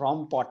garner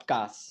from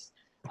podcasts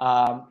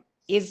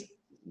is,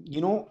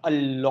 a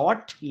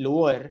lot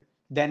lower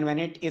than when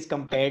it is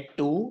compared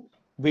to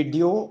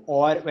video,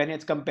 or when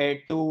it's compared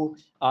to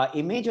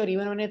image, or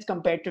even when it's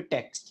compared to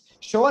text.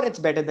 Sure, it's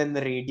better than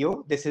the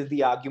radio. This is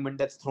the argument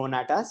that's thrown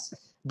at us.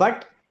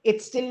 But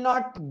it's still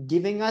not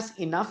giving us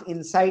enough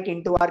insight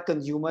into our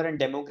consumer and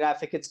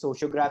demographic, its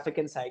sociographic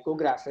and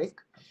psychographic,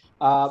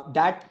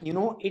 that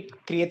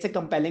it creates a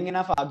compelling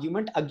enough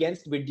argument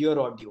against video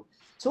or audio.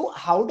 So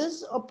how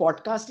does a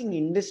podcasting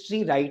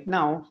industry right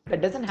now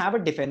that doesn't have a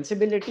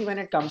defensibility when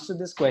it comes to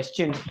this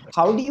question,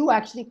 how do you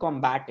actually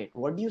combat it?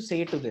 What do you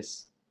say to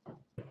this?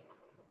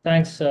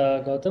 Thanks,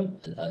 Gautam.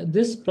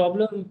 This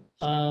problem,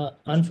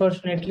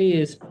 unfortunately,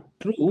 is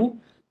true,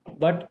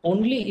 but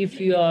only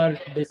if you are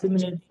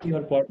disseminating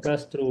your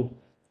podcast through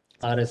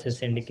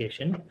RSS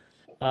syndication.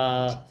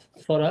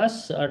 For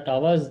us at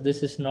Avaz,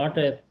 this is not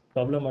a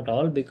problem at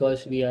all,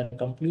 because we are a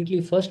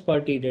completely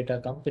first-party data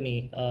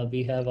company.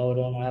 We have our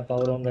own app,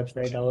 our own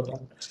website, our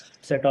own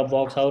set-top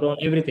box, our own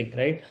everything,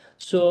 right?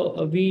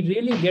 So we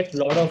really get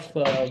a lot of,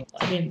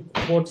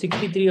 about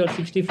 63 or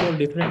 64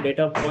 different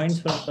data points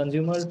from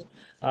consumers.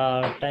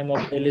 Time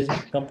of day listening,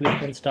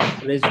 completion,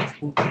 start,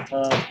 resume,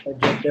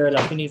 gender,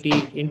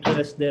 affinity,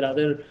 interest, their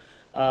other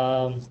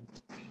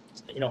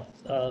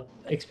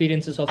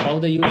experiences of how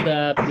they use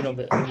the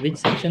app, which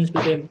sections do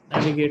they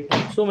navigate,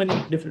 and so many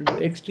different,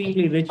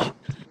 extremely rich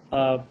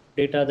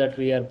data that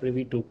we are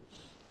privy to.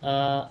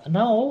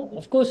 Now,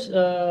 of course,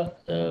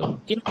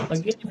 again,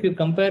 if you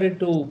compare it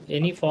to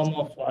any form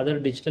of other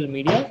digital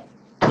media,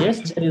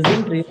 yes, there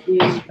isn't really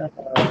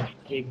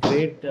a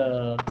great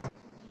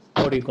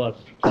what do you call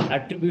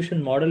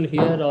attribution model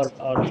here,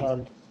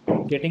 or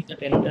getting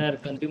that entire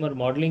consumer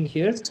modeling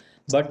here.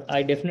 But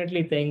I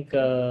definitely think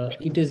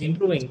it is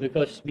improving,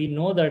 because we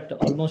know that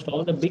almost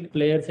all the big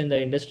players in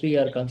the industry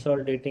are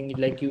consolidating.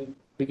 Like you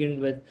begin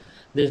with,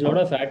 there's a lot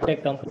of ad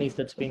tech companies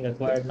that's being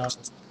acquired now.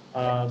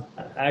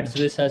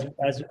 AdsWiz as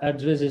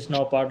AdsWiz is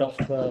now part of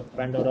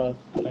Pandora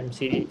and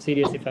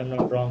Sirius, if I'm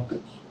not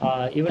wrong.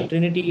 Even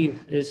Trinity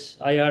is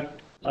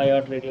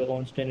iHeart Radio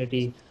owns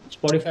Trinity.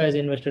 Spotify has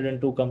invested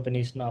in two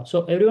companies now.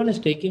 So everyone is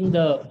taking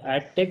the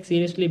ad tech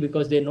seriously,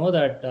 because they know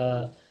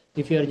that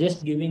if you are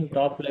just giving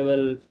top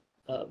level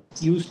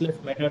useless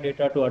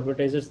metadata to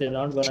advertisers, they're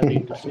not going to be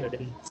interested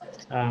in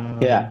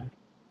Yeah.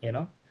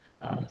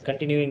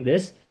 continuing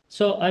this.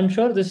 So I'm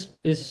sure this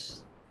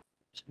is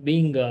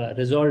being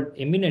resolved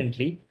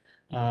imminently.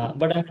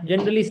 But I'm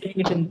generally saying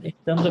it in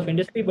terms of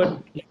industry. But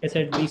like I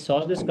said, we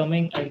saw this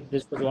coming, and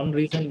this was one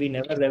reason we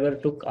never ever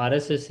took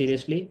RSS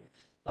seriously.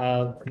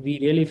 We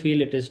really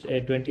feel it is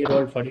a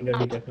 20-year-old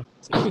fuddy-duddy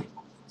technology.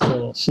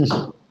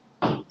 So,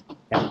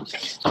 yeah.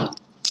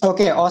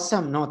 Okay,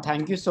 awesome. No,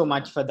 thank you so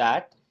much for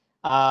that.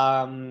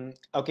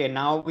 Okay,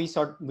 now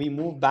we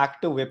move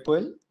back to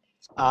Vipul.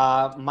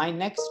 My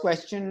next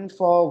question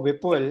for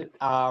Vipul,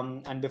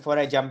 and before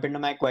I jump into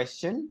my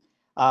question,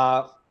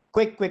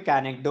 quick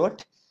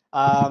anecdote.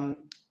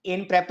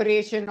 in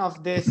preparation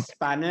of this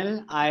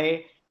panel,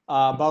 I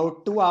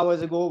about 2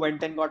 hours ago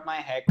went and got my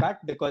hair cut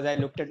because I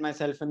looked at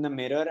myself in the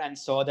mirror and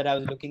saw that I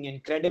was looking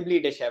incredibly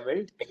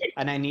disheveled,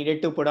 and I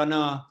needed to put on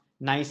a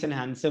nice and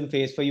handsome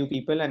face for you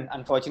people. And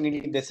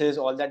unfortunately, this is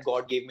all that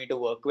God gave me to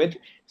work with.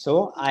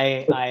 So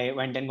I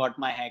went and got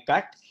my hair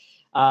cut.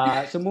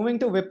 So moving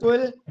to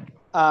Vipul,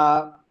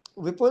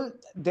 Vipul,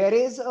 there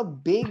is a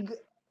big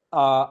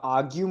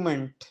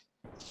argument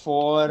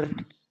for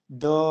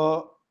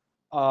the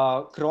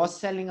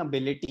cross-selling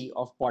ability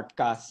of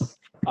podcasts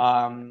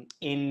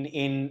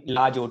in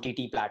large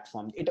OTT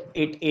platforms.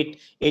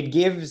 It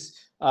gives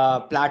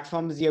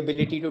platforms the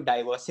ability to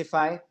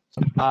diversify.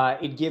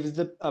 It gives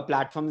the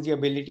platforms the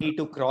ability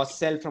to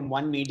cross-sell from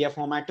one media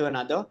format to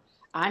another.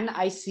 And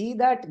I see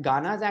that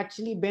Ghana's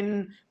actually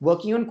been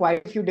working on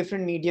quite a few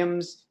different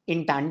mediums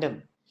in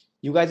tandem.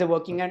 You guys are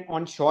working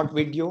on short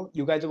video,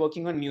 you guys are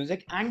working on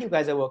music, and you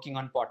guys are working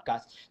on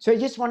podcasts. So I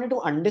just wanted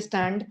to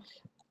understand,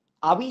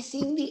 are we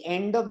seeing the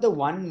end of the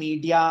one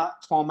media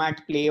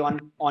format play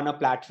on a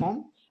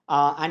platform?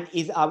 And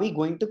are we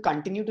going to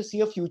continue to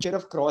see a future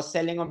of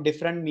cross-selling of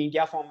different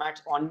media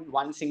formats on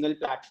one single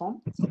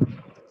platform?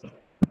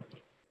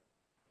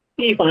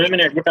 See, if I'm an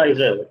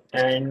advertiser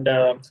and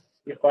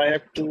if I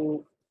have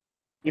to,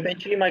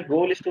 eventually my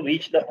goal is to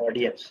reach the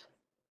audience,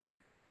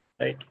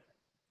 right?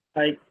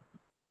 I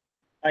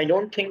I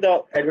don't think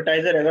the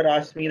advertiser ever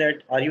asks me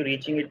that, are you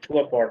reaching it through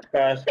a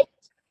podcast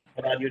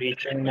or are you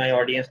reaching my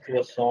audience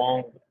through a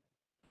song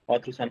or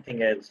through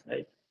something else,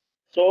 right?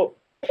 So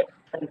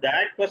from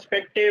that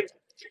perspective,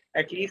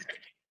 at least,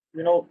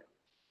 you know,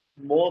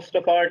 most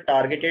of our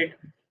targeted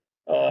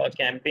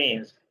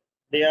campaigns,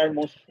 they are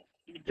mostly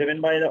driven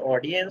by the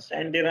audience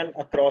and they run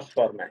across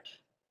formats.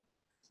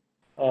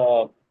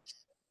 Uh,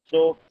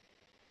 so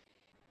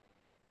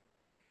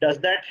does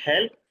that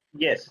help?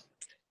 Yes.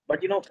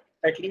 But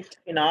at least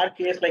in our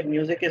case, like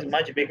music is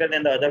much bigger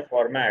than the other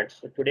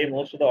formats. So today,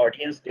 most of the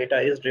audience data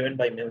is driven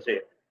by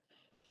music.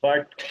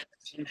 But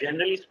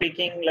generally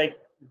speaking, like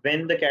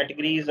when the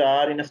categories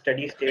are in a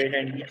steady state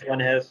and each one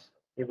has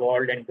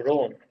evolved and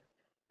grown,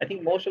 I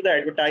think most of the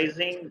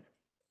advertising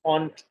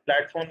on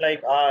platform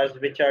like ours,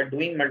 which are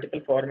doing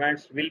multiple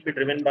formats, will be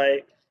driven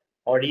by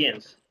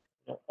audience.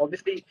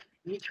 Obviously,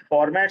 each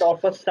format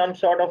offers some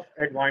sort of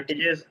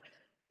advantages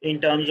in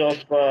terms of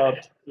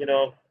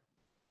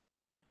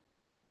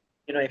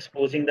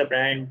exposing the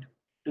brand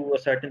to a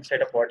certain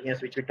set of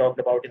audience, which we talked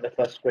about in the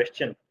first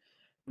question.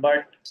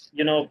 But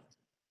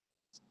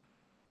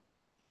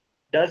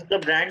does the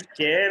brand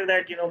care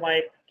that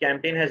my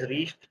campaign has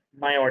reached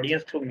my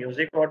audience through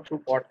music or through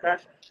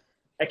podcast?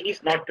 At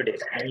least not today.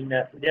 I mean,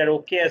 they're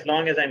okay as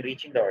long as I'm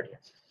reaching the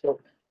audience. So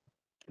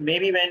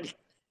maybe when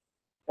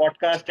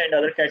podcast and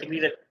other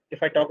categories,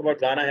 if I talk about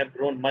Ghana, have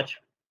grown much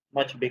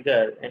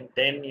bigger, and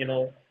then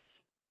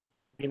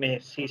we may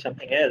see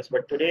something else.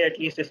 But today, at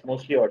least, it's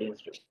mostly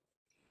audience driven.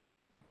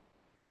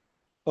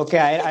 Okay,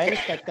 I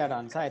respect that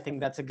answer. I think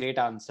that's a great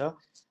answer.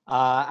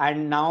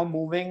 And now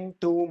moving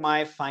to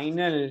my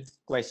final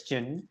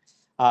question,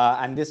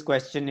 and this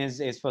question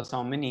is for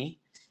Somini.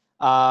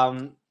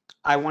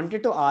 I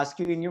wanted to ask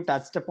you, and you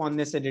touched upon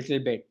this a little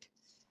bit.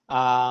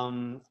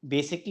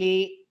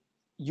 Basically,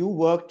 you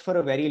worked for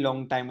a very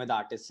long time with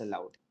Artists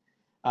Aloud.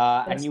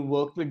 And you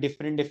worked with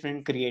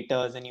different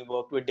creators, and you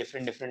worked with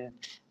different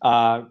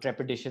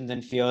repetitions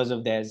and fears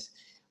of theirs.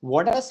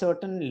 What are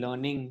certain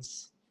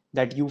learnings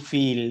that you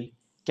feel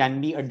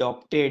can be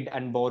adopted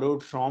and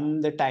borrowed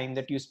from the time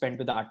that you spent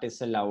with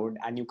Artists Aloud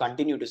and you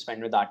continue to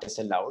spend with Artists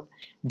Aloud,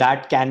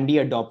 that can be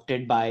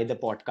adopted by the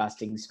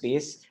podcasting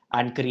space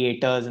and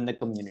creators in the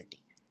community?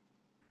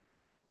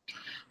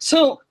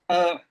 So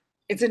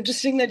it's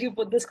interesting that you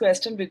put this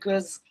question,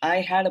 because I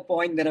had a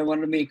point that I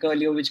wanted to make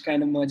earlier, which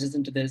kind of merges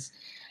into this.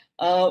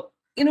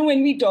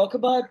 When we talk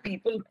about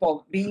people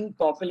being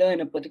popular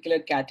in a particular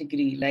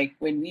category, like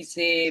when we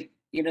say,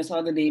 some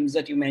of the names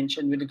that you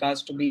mentioned with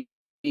regards to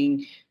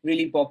being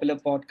really popular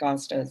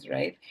podcasters,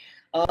 right?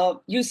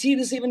 You see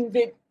this even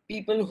with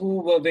people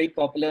who were very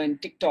popular in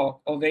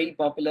TikTok or very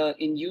popular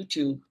in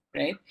YouTube,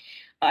 right?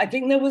 I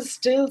think there was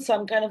still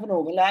some kind of an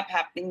overlap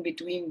happening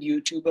between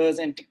YouTubers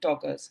and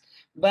TikTokers.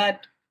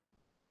 But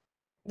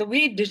the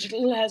way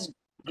digital has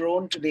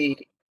grown today,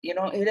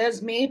 it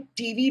has made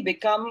TV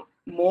become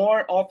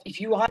more of, if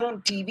you are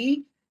on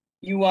TV,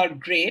 you are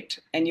great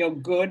and you're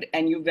good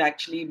and you've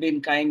actually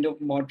been kind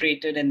of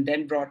moderated and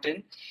then brought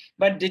in.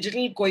 But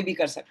digital koi bhi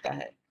kar sakta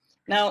hai.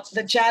 Now,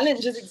 the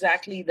challenge is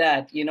exactly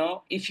that,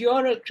 if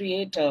you're a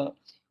creator,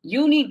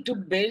 you need to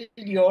build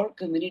your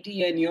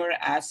community and your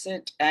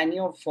asset and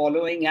your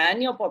following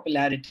and your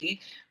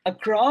popularity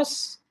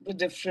across the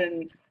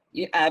different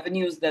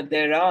avenues that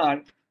there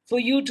are, for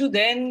you to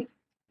then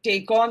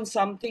take on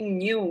something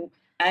new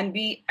and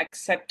be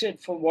accepted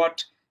for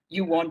what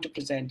you want to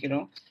present.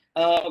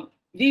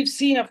 We've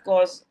seen, of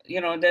course,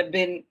 there've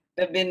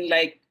been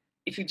like,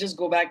 if you just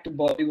go back to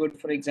Bollywood,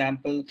 for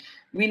example,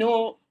 we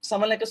know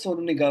someone like a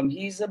Sonu Nigam.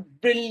 He's a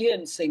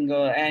brilliant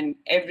singer and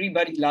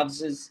everybody loves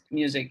his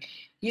music.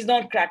 He's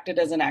not cracked it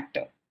as an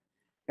actor,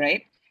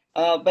 right?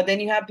 But then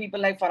you have people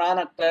like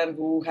Farhan Akhtar,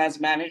 who has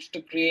managed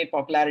to create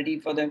popularity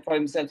for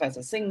himself as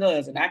a singer,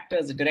 as an actor,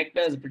 as a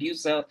director, as a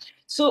producer.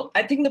 So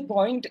I think the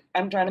point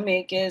I'm trying to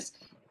make is,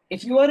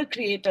 if you are a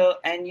creator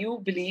and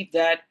you believe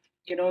that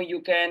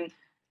you can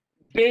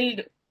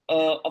build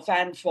a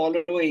fan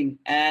following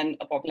and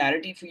a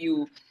popularity for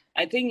you,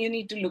 I think you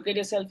need to look at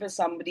yourself as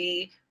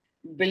somebody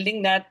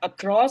building that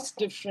across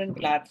different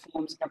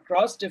platforms,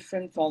 across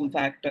different form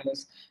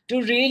factors,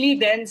 to really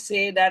then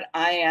say that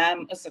I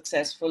am a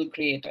successful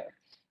creator,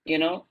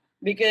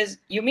 because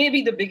you may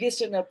be the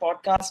biggest in a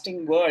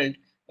podcasting world,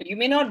 but you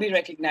may not be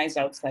recognized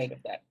outside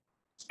of that.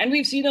 And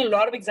we've seen a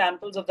lot of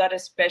examples of that,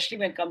 especially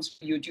when it comes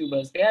to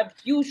YouTubers. They have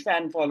huge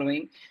fan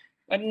following,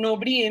 but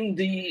nobody in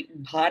the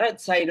Bharat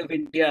side of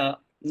India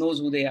knows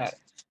who they are,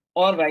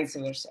 or vice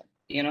versa.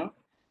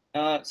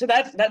 So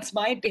that's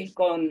my take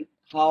on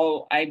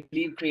how I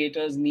believe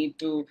creators need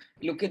to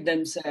look at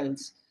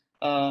themselves.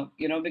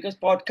 Because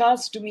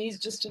podcast to me is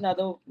just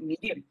another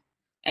medium.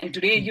 And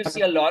today you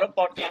see a lot of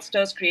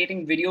podcasters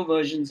creating video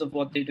versions of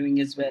what they're doing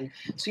as well.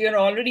 So you're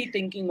already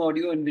thinking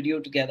audio and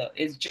video together.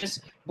 It's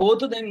just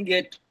both of them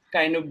get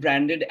kind of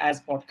branded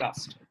as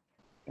podcast.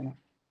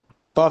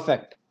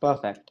 Perfect,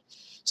 perfect.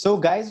 So,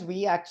 guys,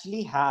 we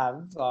actually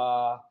have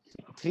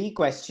three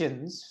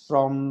questions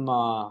from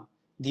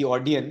the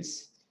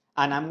audience,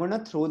 and I'm going to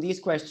throw these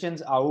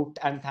questions out.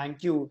 And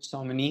thank you,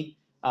 Somani,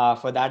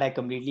 for that. I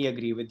completely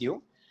agree with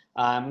you.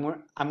 I'm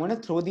going to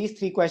throw these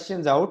three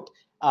questions out,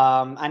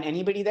 and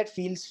anybody that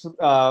feels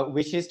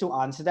wishes to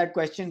answer that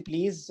question,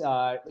 please,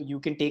 you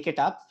can take it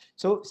up.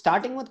 So,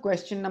 starting with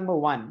question number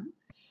one.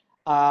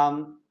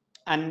 Um,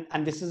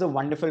 and this is a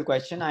wonderful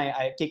question.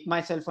 I kick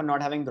myself for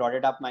not having brought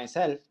it up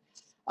myself.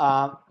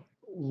 Uh,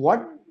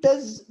 what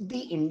does the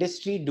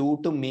industry do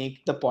to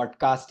make the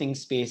podcasting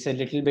space a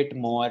little bit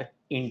more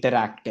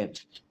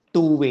interactive,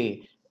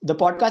 two-way? The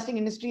podcasting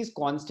industry is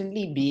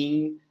constantly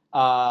being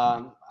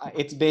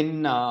it's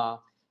been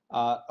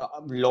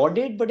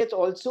lauded, but it's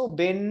also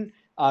been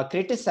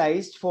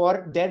criticized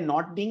for there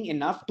not being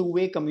enough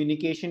two-way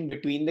communication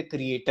between the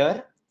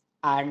creator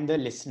and the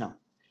listener.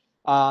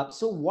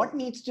 So what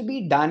needs to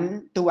be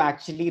done to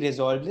actually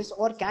resolve this,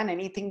 or can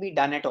anything be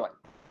done at all?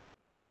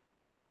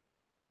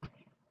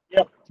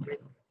 Yeah.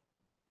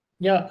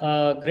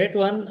 Yeah, great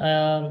one.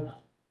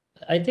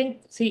 I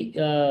think, see,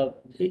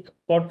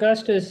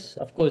 podcast is,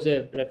 of course,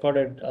 a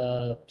recorded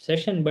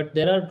session, but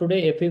there are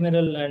today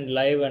ephemeral and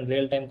live and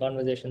real-time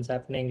conversations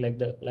happening, like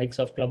the likes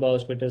of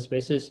Clubhouse, Twitter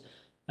Spaces,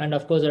 and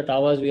of course, at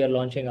Hours we are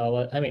launching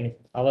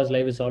Hours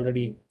Live is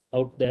already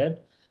out there.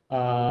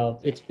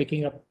 It's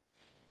picking up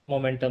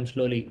momentum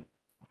slowly.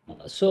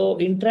 So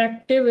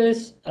interactive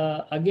is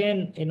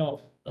again,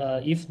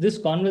 if this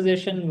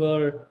conversation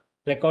were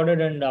recorded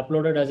and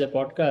uploaded as a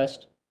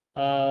podcast,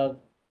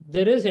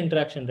 there is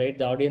interaction, right?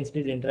 The audience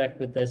did interact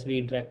with us,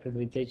 we interacted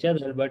with each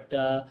other. But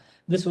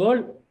this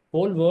whole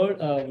word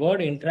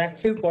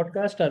interactive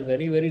podcast are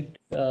very, very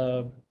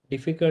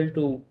difficult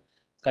to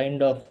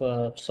kind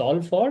of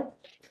solve for.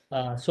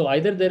 So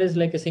either there is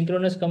like a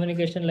synchronous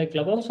communication like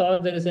Clubhouse, or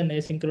there is an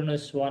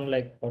asynchronous one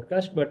like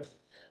podcast. But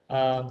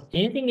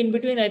anything in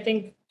between, I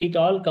think it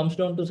all comes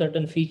down to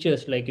certain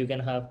features, like you can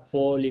have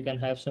poll, you can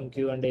have some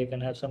Q&A, you can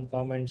have some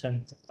comments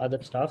and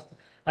other stuff.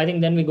 I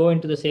think then we go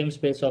into the same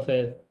space of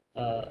a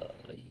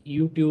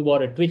YouTube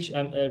or a Twitch.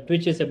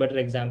 Twitch is a better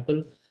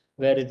example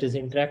where it is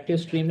interactive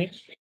streaming.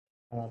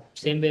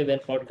 Same way when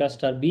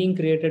podcasts are being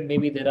created,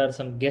 maybe there are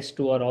some guests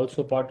who are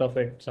also part of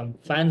it. Some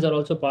fans are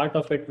also part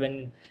of it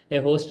when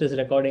a host is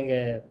recording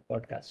a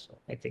podcast. So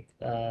I think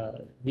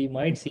we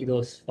might see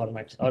those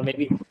formats, or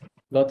maybe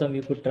Gautam,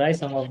 you could try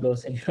some of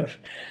those in your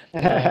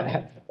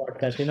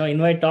podcast.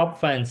 Invite top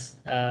fans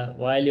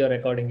while you're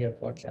recording your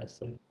podcast,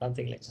 so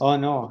something like that. Oh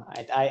no,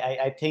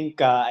 I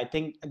think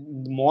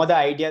more the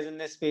ideas in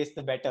this space,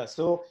 the better.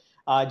 So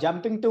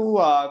jumping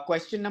to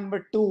question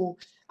number two,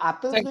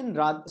 Apple's been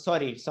rather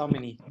sorry, so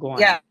many. Go on.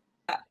 Yeah,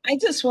 I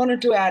just wanted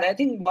to add, I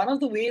think one of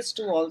the ways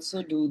to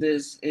also do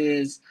this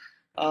is,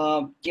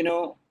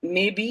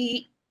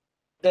 maybe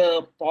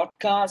the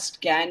podcast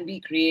can be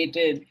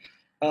created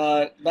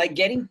by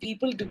getting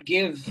people to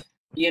give,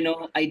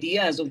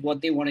 ideas of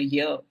what they want to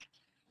hear.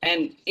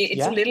 And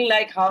it's a little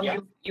like how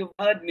you've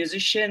heard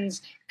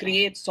musicians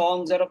create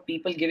songs out of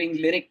people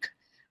giving lyric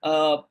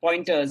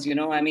pointers.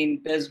 I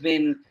mean, there's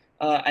been,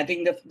 I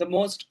think the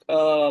most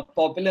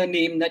popular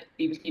name that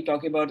people keep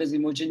talking about is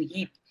Imogen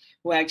Heap,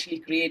 who actually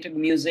created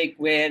music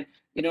where,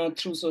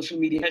 through social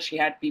media, she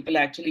had people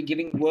actually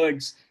giving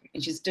words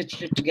and she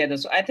stitched it together.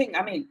 So I think,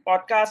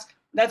 podcast,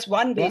 that's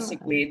one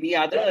basic way. The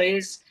other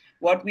is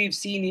what we've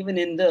seen even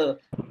in the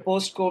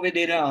post-COVID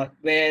era,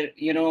 where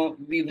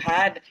we've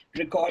had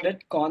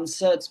recorded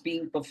concerts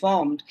being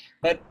performed,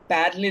 but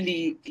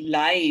parallelly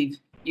live,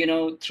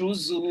 through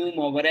Zoom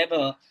or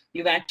whatever,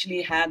 you've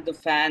actually had the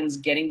fans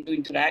getting to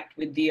interact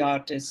with the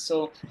artists.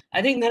 So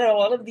I think there are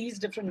all of these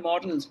different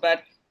models,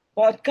 but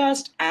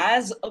podcast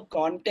as a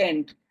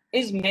content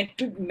is meant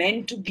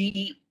to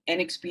be an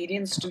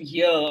experience to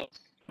hear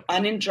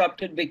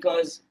uninterrupted,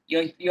 because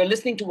you're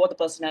listening to what the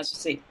person has to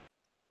say.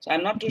 So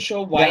I'm not too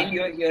sure while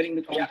you're hearing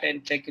the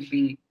content, there could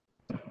be.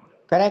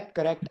 Correct.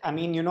 I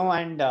mean,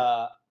 and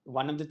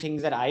one of the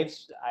things that I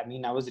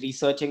was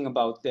researching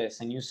about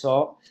this, and you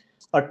saw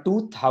a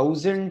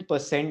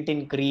 2000%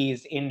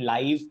 increase in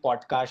live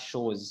podcast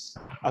shows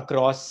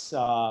across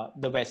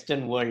the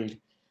Western world,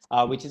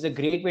 which is a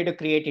great way to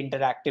create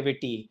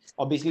interactivity.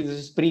 Obviously, this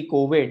is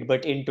pre-COVID,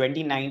 but in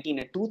 2019,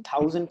 a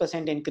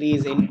 2000%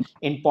 increase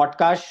in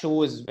podcast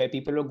shows where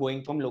people are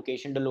going from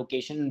location to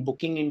location and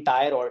booking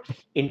entire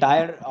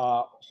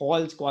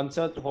halls,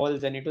 concert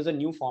halls, and it was a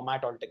new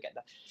format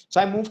altogether.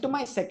 So I move to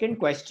my second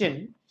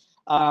question.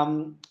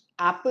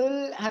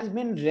 Apple has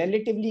been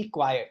relatively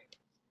quiet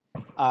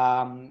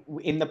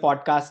in the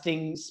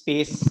podcasting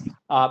space.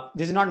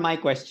 This is not my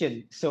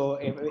question. So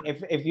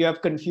if you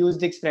have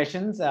confused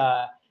expressions,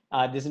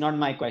 this is not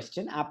my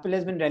question. Apple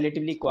has been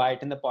relatively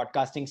quiet in the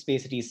podcasting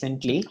space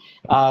recently,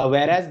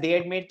 whereas they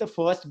had made the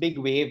first big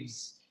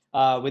waves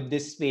with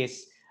this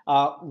space.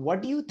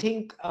 What do you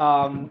think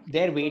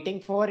they're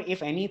waiting for,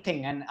 if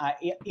anything? And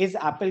is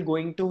Apple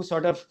going to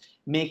sort of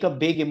make a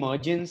big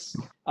emergence,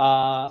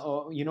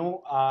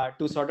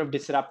 to sort of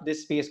disrupt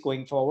this space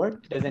going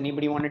forward? Does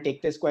anybody want to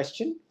take this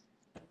question?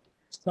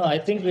 No, I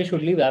think we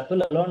should leave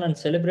Apple alone and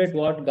celebrate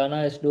what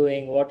Ghana is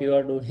doing, what you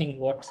are doing,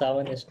 what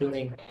Savan is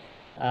doing.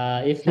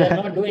 If they're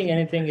not doing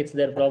anything, it's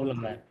their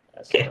problem, man.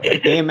 So,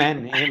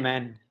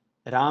 Amen.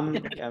 Ram,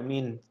 I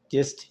mean,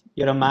 just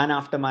you're a man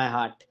after my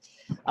heart.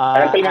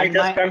 Apple might And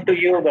just come to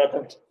you,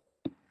 Gautam.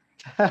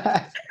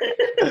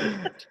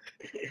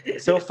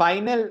 So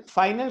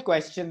final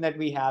question that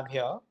we have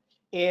here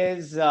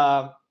is,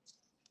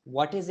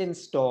 what is in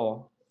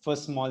store for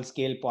small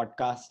scale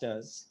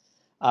podcasters,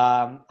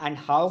 and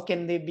how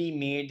can they be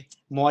made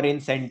more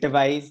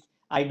incentivized?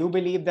 I do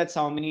believe that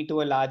Saumini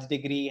to a large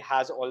degree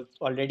has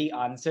already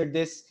answered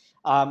this.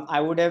 I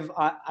would have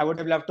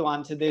loved to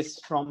answer this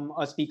from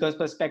a speaker's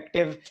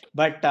perspective,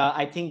 but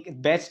I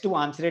think best to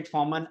answer it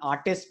from an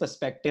artist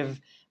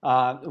perspective.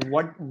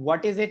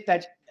 What is it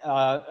that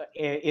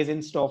is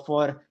in store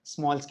for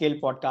small scale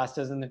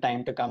podcasters in the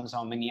time to come,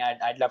 Saumini?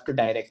 I'd love to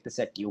direct this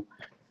at you.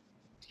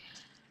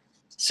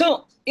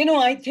 So,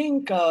 I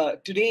think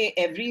today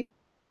every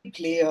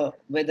player,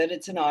 whether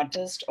it's an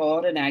artist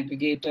or an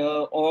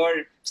aggregator, or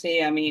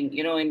say,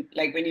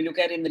 like when you look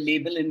at in the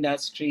label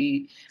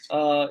industry,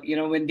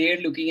 when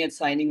they're looking at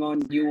signing on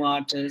new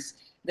artists,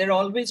 they're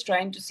always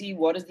trying to see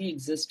what is the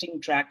existing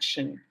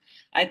traction.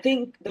 I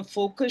think the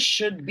focus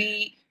should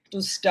be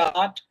to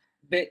start.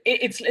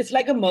 It's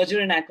like a merger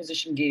and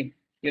acquisition game.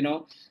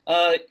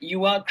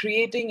 You are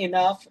creating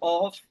enough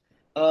of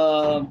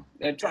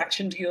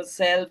attraction to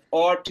yourself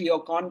or to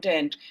your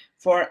content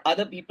for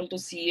other people to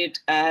see it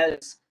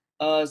as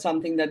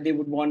something that they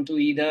would want to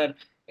either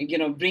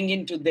bring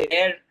into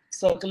their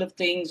circle of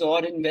things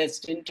or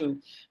invest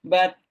into.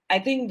 But I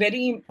think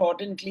very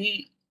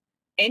importantly,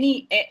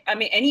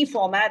 any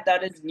format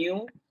that is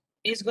new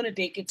is going to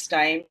take its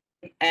time,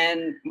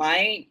 and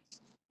my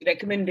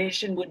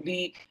recommendation would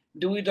be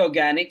do it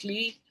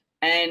organically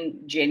and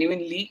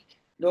genuinely.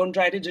 Don't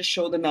try to just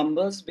show the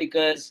numbers,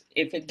 because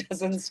if it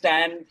doesn't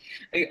stand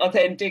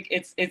authentic,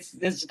 it's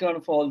just going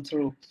to fall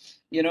through.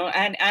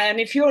 And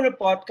if you're a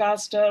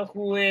podcaster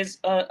who is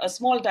a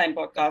small time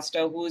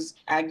podcaster who's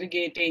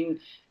aggregating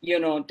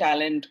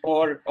talent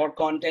or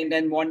content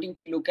and wanting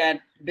to look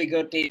at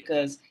bigger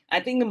takers, I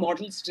think the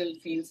model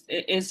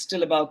is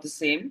still about the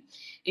same.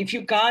 If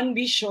you can't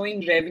be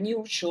showing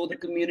revenue, show the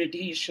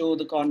community, show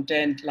the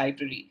content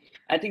library.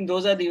 I think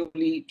those are the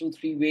only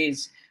 2-3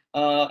 ways.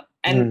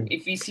 And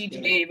if we see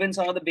today, even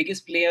some of the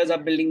biggest players are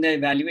building their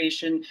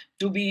evaluation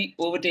to be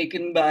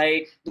overtaken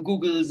by the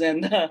Googles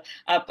and the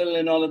Apple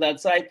and all of that.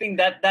 So I think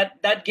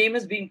that game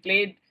is being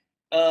played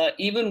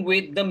even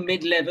with the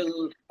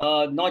mid-level,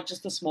 not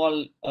just the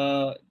small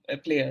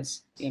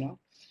players. So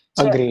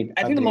Agreed.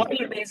 I think the model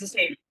remains the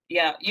same.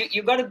 Yeah,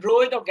 you got to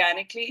grow it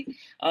organically,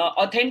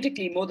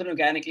 authentically, more than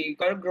organically. You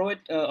got to grow it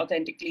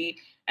authentically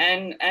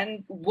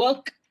and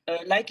work,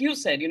 like you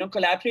said,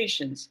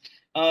 collaborations.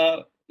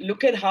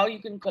 Look at how you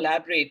can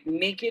collaborate,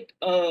 make it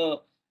a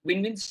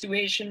win-win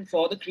situation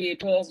for the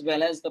creator as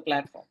well as the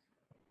platform.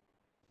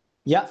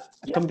 Yeah,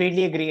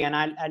 completely agree. And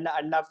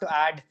I'd love to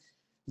add,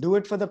 do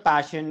it for the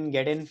passion,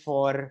 get in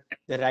for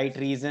the right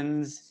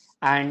reasons,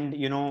 and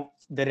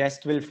the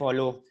rest will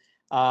follow.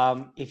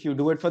 If you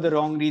do it for the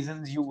wrong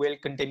reasons, you will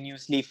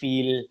continuously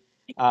feel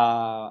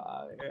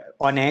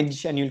on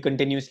edge, and you'll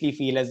continuously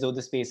feel as though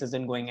the space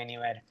isn't going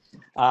anywhere.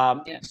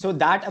 So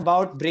that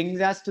about brings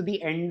us to the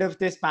end of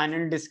this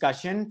panel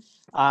discussion.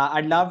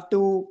 I'd love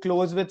to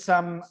close with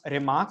some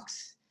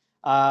remarks.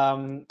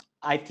 I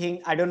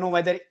don't know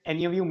whether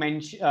any of you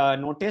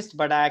noticed,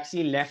 but I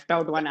actually left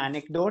out one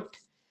anecdote,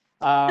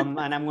 and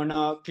I'm going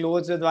to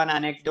close with one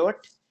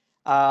anecdote.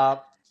 And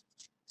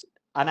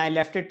I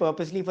left it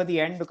purposely for the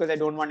end because I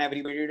don't want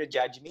everybody to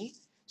judge me.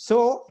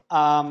 So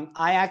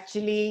I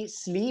actually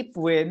sleep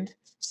with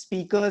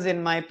speakers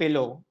in my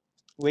pillow,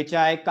 which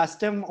I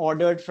custom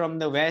ordered from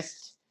the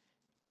West,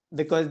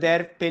 because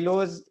they're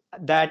pillows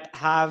that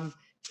have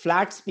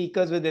flat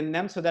speakers within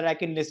them so that I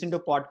can listen to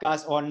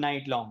podcasts all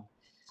night long.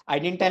 I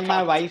didn't tell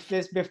my wife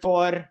this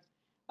before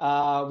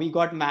we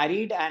got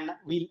married, and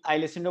I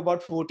listened to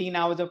about 14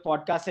 hours of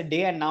podcasts a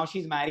day, and now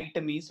she's married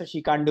to me, so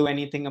she can't do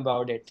anything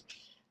about it.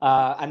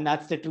 And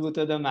that's the truth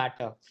of the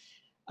matter.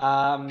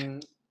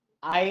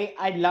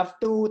 I'd love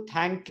to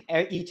thank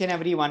each and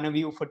every one of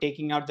you for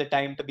taking out the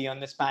time to be on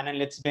this panel.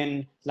 It's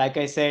been, like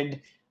I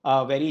said,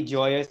 a very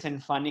joyous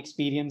and fun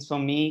experience for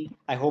me.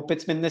 I hope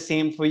it's been the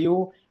same for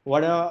you.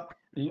 What a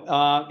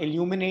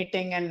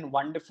illuminating and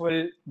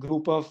wonderful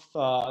group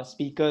of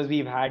speakers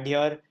we've had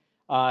here.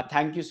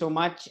 Thank you so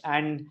much.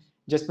 And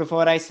just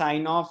before I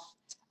sign off,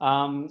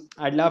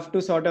 I'd love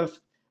to sort of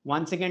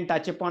once again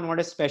touch upon what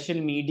a special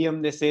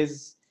medium this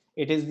is.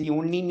 It is the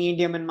only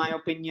medium, in my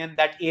opinion,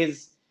 that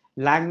is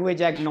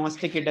language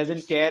agnostic. It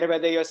doesn't care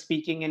whether you're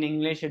speaking in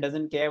English. It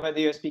doesn't care whether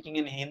you're speaking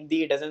in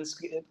Hindi. It doesn't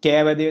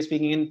care whether you're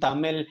speaking in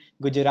Tamil,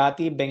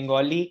 Gujarati,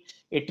 Bengali.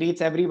 It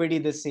treats everybody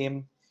the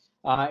same.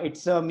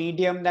 It's a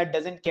medium that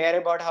doesn't care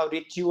about how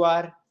rich you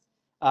are,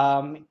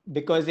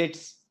 because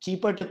it's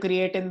cheaper to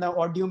create in the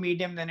audio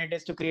medium than it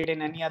is to create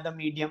in any other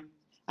medium.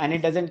 And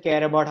it doesn't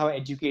care about how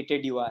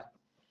educated you are.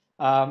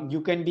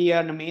 You can be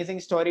an amazing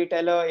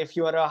storyteller if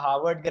you are a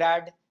Harvard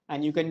grad,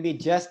 and you can be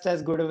just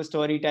as good of a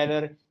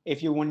storyteller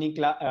if you only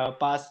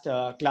passed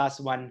class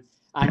 1.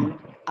 And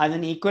as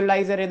an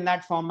equalizer in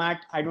that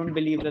format, I don't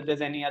believe that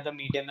there's any other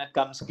medium that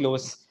comes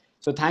close.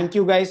 So thank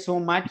you guys so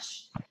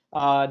much.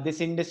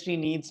 This industry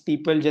needs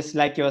people just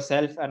like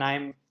yourself, and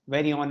I'm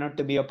very honored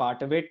to be a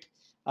part of it.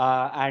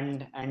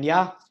 And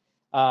yeah,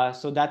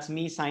 so that's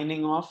me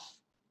signing off,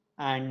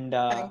 and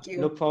Thank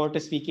you. look forward to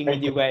speaking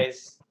with you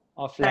guys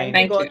offline.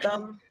 Thank you, Thank you.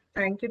 Gautam.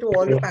 Thank you to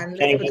all the panelists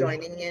Thank for you.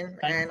 joining in.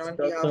 Thanks, And on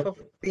behalf Gautam. of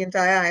the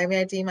entire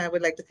IMI team, I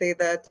would like to say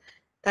that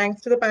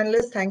thanks to the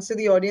panelists, thanks to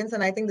the audience.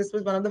 And I think this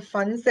was one of the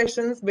fun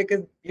sessions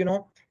because,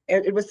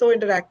 it was so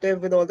interactive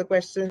with all the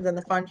questions and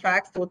the fun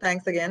facts. So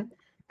thanks again.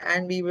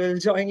 And we will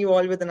join you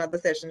all with another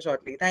session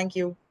shortly. Thank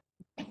you.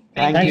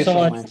 Thank Thanks you so so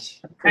much.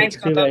 much.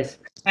 Thanks, See you Gautam. guys.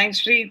 Thanks,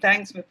 Sri.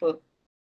 Thanks, Vipul.